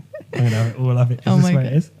be in. We'll have it. Is this where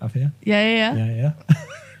it is? Up here? Yeah.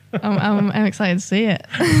 I'm excited to see it.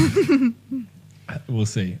 We'll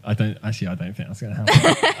see. I don't think that's gonna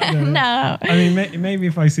happen. No. I mean, maybe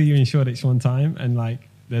if I see you in Shoreditch one time, and like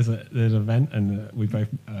there's an event, and we both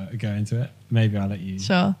go into it, maybe I'll let you.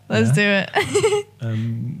 Sure, let's do it.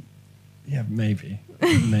 Yeah, maybe.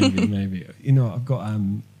 You know, I've got a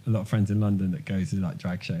lot of friends in London that go to like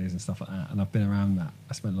drag shows and stuff like that, and I've been around that.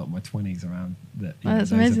 I spent a lot of my 20s around that's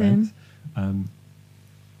those amazing. Events,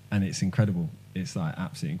 and it's incredible. It's like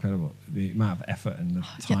absolutely incredible, the amount of effort and the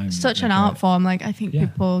time. Such an art form. Like I think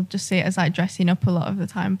people just see it as like dressing up a lot of the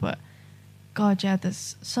time, but God, yeah,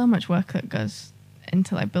 there's so much work that goes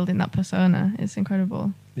into like building that persona. It's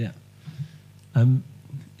incredible. Yeah.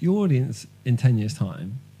 Your audience in 10 years'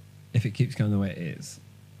 time, if it keeps going the way it is,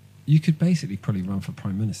 you could basically probably run for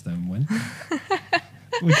Prime Minister and win.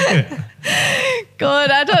 Would you do it? God,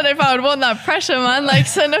 I don't know if I would want that pressure, man. Like,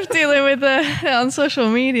 so enough dealing with on social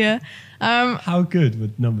media. How good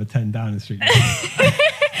would number 10 Downing Street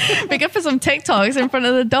be? Be good for some TikToks in front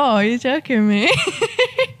of the door. You're joking me.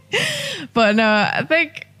 But no, I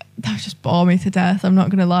think that would just bore me to death. I'm not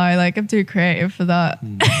going to lie. Like, I'm too creative for that.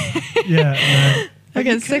 Yeah, no. I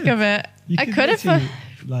get sick of it. I could have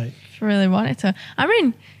really wanted to. I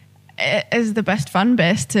mean, it is the best fan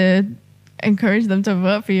base to encourage them to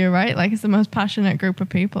vote for you, right? Like, it's the most passionate group of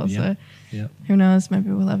people. So who knows?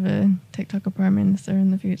 Maybe we'll have a TikToker Prime Minister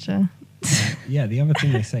in the future. Yeah, the other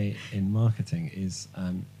thing they say in marketing is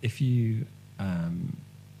if you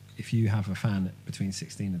have a fan between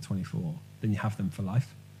 16 and 24, then you have them for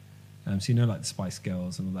life. So you know, like the Spice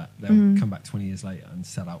Girls and all that, they'll come back 20 years later and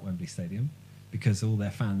sell out Wembley Stadium because all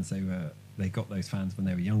their fans, they got those fans when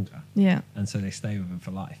they were younger. Yeah. And so they stay with them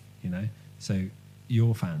for life, you know? So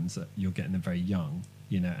your fans, you're getting them very young,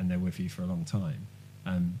 you know, and they're with you for a long time.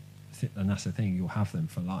 And that's the thing, you'll have them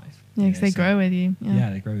for life. Yeah, because they grow with you. Yeah,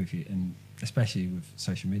 they grow with you, and especially with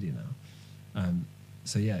social media now.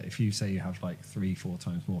 So yeah, if you say you have like 3-4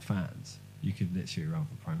 times more fans, you could literally run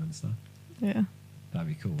for Prime Minister. Yeah. That'd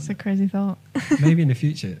be cool. It's a crazy thought. Maybe in the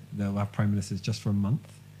future they'll have Prime Ministers just for a month.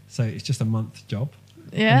 So it's just a month job.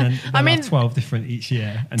 Yeah. And then have 12 different each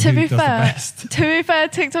year. And who does the best? To be fair,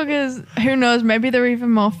 TikTokers, who knows, maybe they're even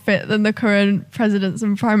more fit than the current presidents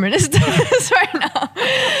and prime ministers right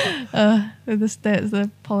now. With the states, the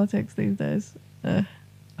politics these days.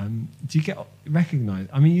 Do you get recognised?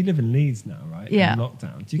 I mean, you live in Leeds now, right? Yeah. In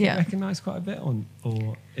lockdown. Do you get recognised quite a bit or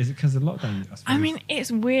is it because of lockdown? I mean,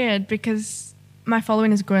 it's weird because my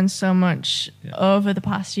following has grown so much over the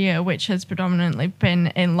past year, which has predominantly been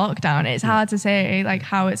in lockdown. It's hard to say like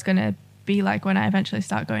how it's going to be like when I eventually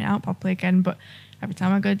start going out properly again, but every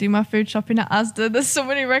time I go do my food shopping at Asda, there's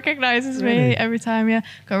somebody recognises me every time. Yeah,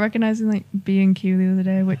 got recognised in like B&Q the other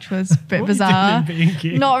day, which was a bit bizarre.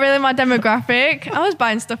 Not really my demographic. I was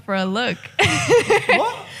buying stuff for a look.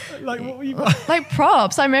 What? Like what were you buying? Like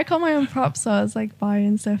props. I make all my own props, so I was like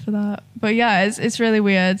buying stuff for that. But yeah, it's really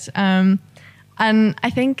weird. And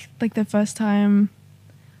I think like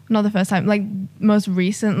like most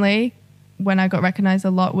recently, when I got recognised a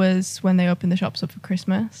lot was when they opened the shops up for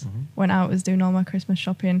Christmas. When I was doing all my Christmas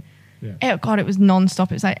shopping. Yeah. It was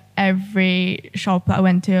non-stop. It's like every shop that I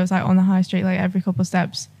went to, I was like on the high street, like every couple of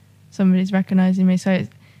steps, somebody's recognising me. So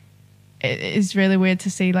it is really weird to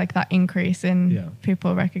see like that increase in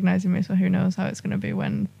people recognising me. So who knows how it's going to be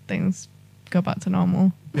when things go back to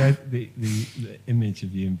normal. Yeah, the image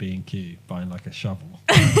of you in B&Q buying like a shovel.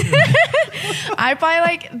 I buy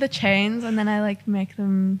like the chains and then I like make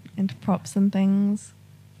them into props and things.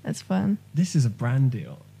 It's fun. This is a brand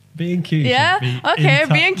deal. B&Q. Yeah. Okay.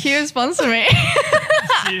 B&Q sponsor me.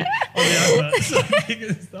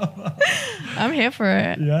 I'm here for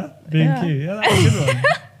it. Yeah. B&Q. Yeah, that's a good one.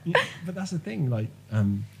 Yeah, but that's the thing. Like,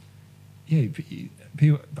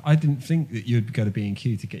 people. I didn't think that you'd go to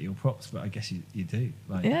B&Q to get your props, but I guess you do.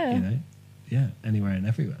 Like, anywhere and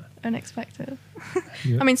everywhere. Unexpected.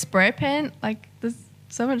 I mean, spray paint. Like, there's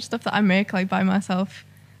so much stuff that I make like by myself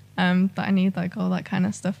that I need like all that kind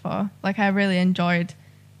of stuff for. Like, I really enjoyed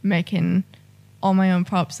making all my own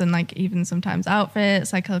props and like even sometimes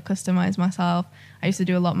outfits. Like, I'll customize myself. I used to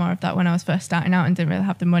do a lot more of that when I was first starting out and didn't really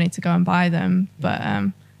have the money to go and buy them. But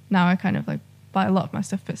now I kind of like buy a lot of my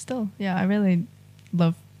stuff. But still, yeah, I really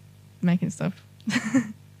love making stuff.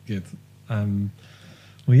 Good. Well,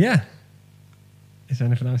 yeah. Is there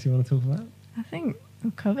anything else you want to talk about? I think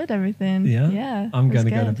we've covered everything. Yeah. I'm going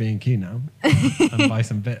to go to B&Q now and buy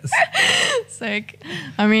some bits. Sick.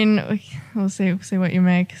 I mean, we'll see what you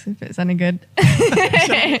make, see if it's any good.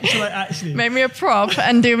 Shall I actually make me a prop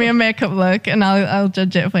and do me a makeup look, and I'll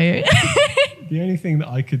judge it for you. The only thing that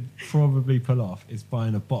I could probably pull off is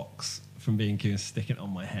buying a box from B&Q and stick it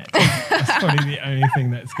on my head. That's probably the only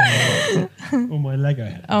thing that's going to work. Or my Lego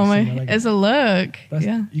head. Oh my it's a look.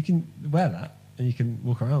 Yeah. You can wear that and you can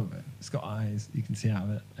walk around with it. It's got eyes. You can see out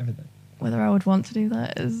of it. Everything. Whether I would want to do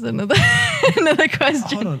that is another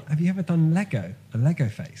question. Hold on. Have you ever done Lego? A Lego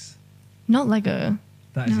face? Not Lego.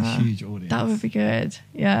 That is a huge audience. That would be good.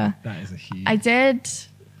 Yeah. That is a huge. I did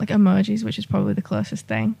like emojis, which is probably the closest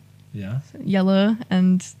thing. Yeah. So yellow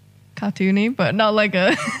and cartoony, but not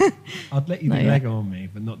Lego. I'd let you do Lego on me,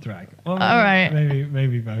 but not drag. Well, maybe, all right.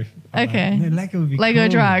 Maybe both. Okay. No, Lego would be Lego cool.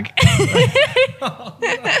 drag.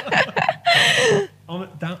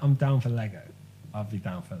 I'm down for Lego. I'll be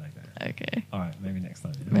down for Lego. Okay. All right. Maybe next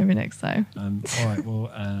time. Yeah. Maybe next time. All right.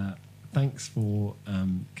 Well, thanks for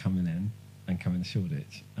coming in and coming to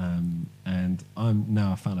Shoreditch. And I'm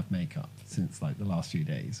now a fan of makeup since like the last few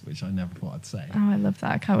days, which I never thought I'd say. Oh, I love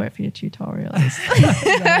that. I can't wait for your tutorials.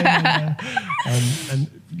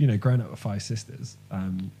 And you know, growing up with 5 sisters,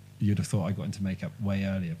 you'd have thought I got into makeup way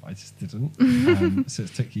earlier, but I just didn't. So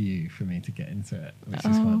it took you for me to get into it, which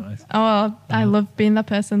is quite nice. Oh, well, I love being the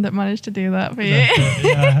person that managed to do that for you.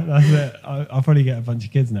 Yeah, that's it. I'll probably get a bunch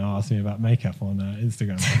of kids now asking me about makeup on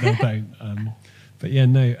Instagram, but they don't. But yeah,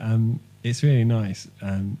 no, it's really nice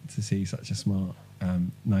to see such a smart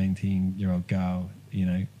 19-year-old girl, you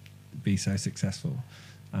know, be so successful,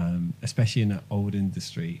 especially in an old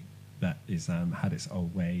industry that is had its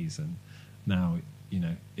old ways, and now, you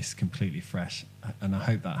know, it's completely fresh. And I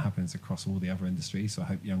hope that happens across all the other industries. So I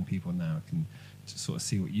hope young people now can just sort of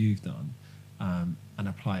see what you've done and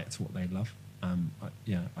apply it to what they love.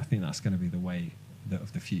 I think that's going to be the way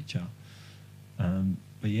of the future.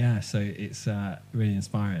 But yeah, so it's really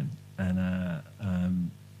inspiring, and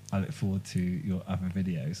I look forward to your other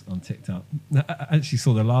videos on TikTok. I actually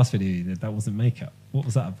saw the last video you did. That wasn't makeup. What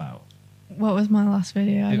was that about? What was my last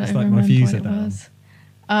video? It was like my views are down.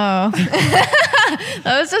 Oh, that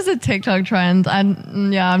was just a TikTok trend,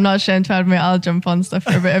 and yeah, I'm not ashamed to admit I'll jump on stuff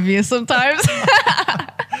for a bit of views sometimes.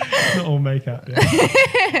 Not all makeup.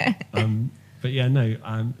 Yeah. But yeah, no.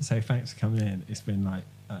 So thanks for coming in. It's been like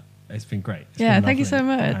it's been great. It's been thank you so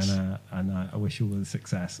much. And I wish you all the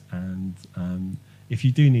success. And if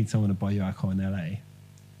you do need someone to buy you alcohol in LA,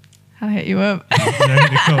 I'll hit you up. know who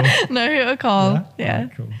to call. Know who to call. Yeah.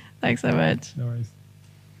 Right, cool. Thanks so much. No worries.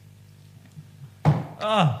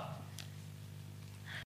 Ah.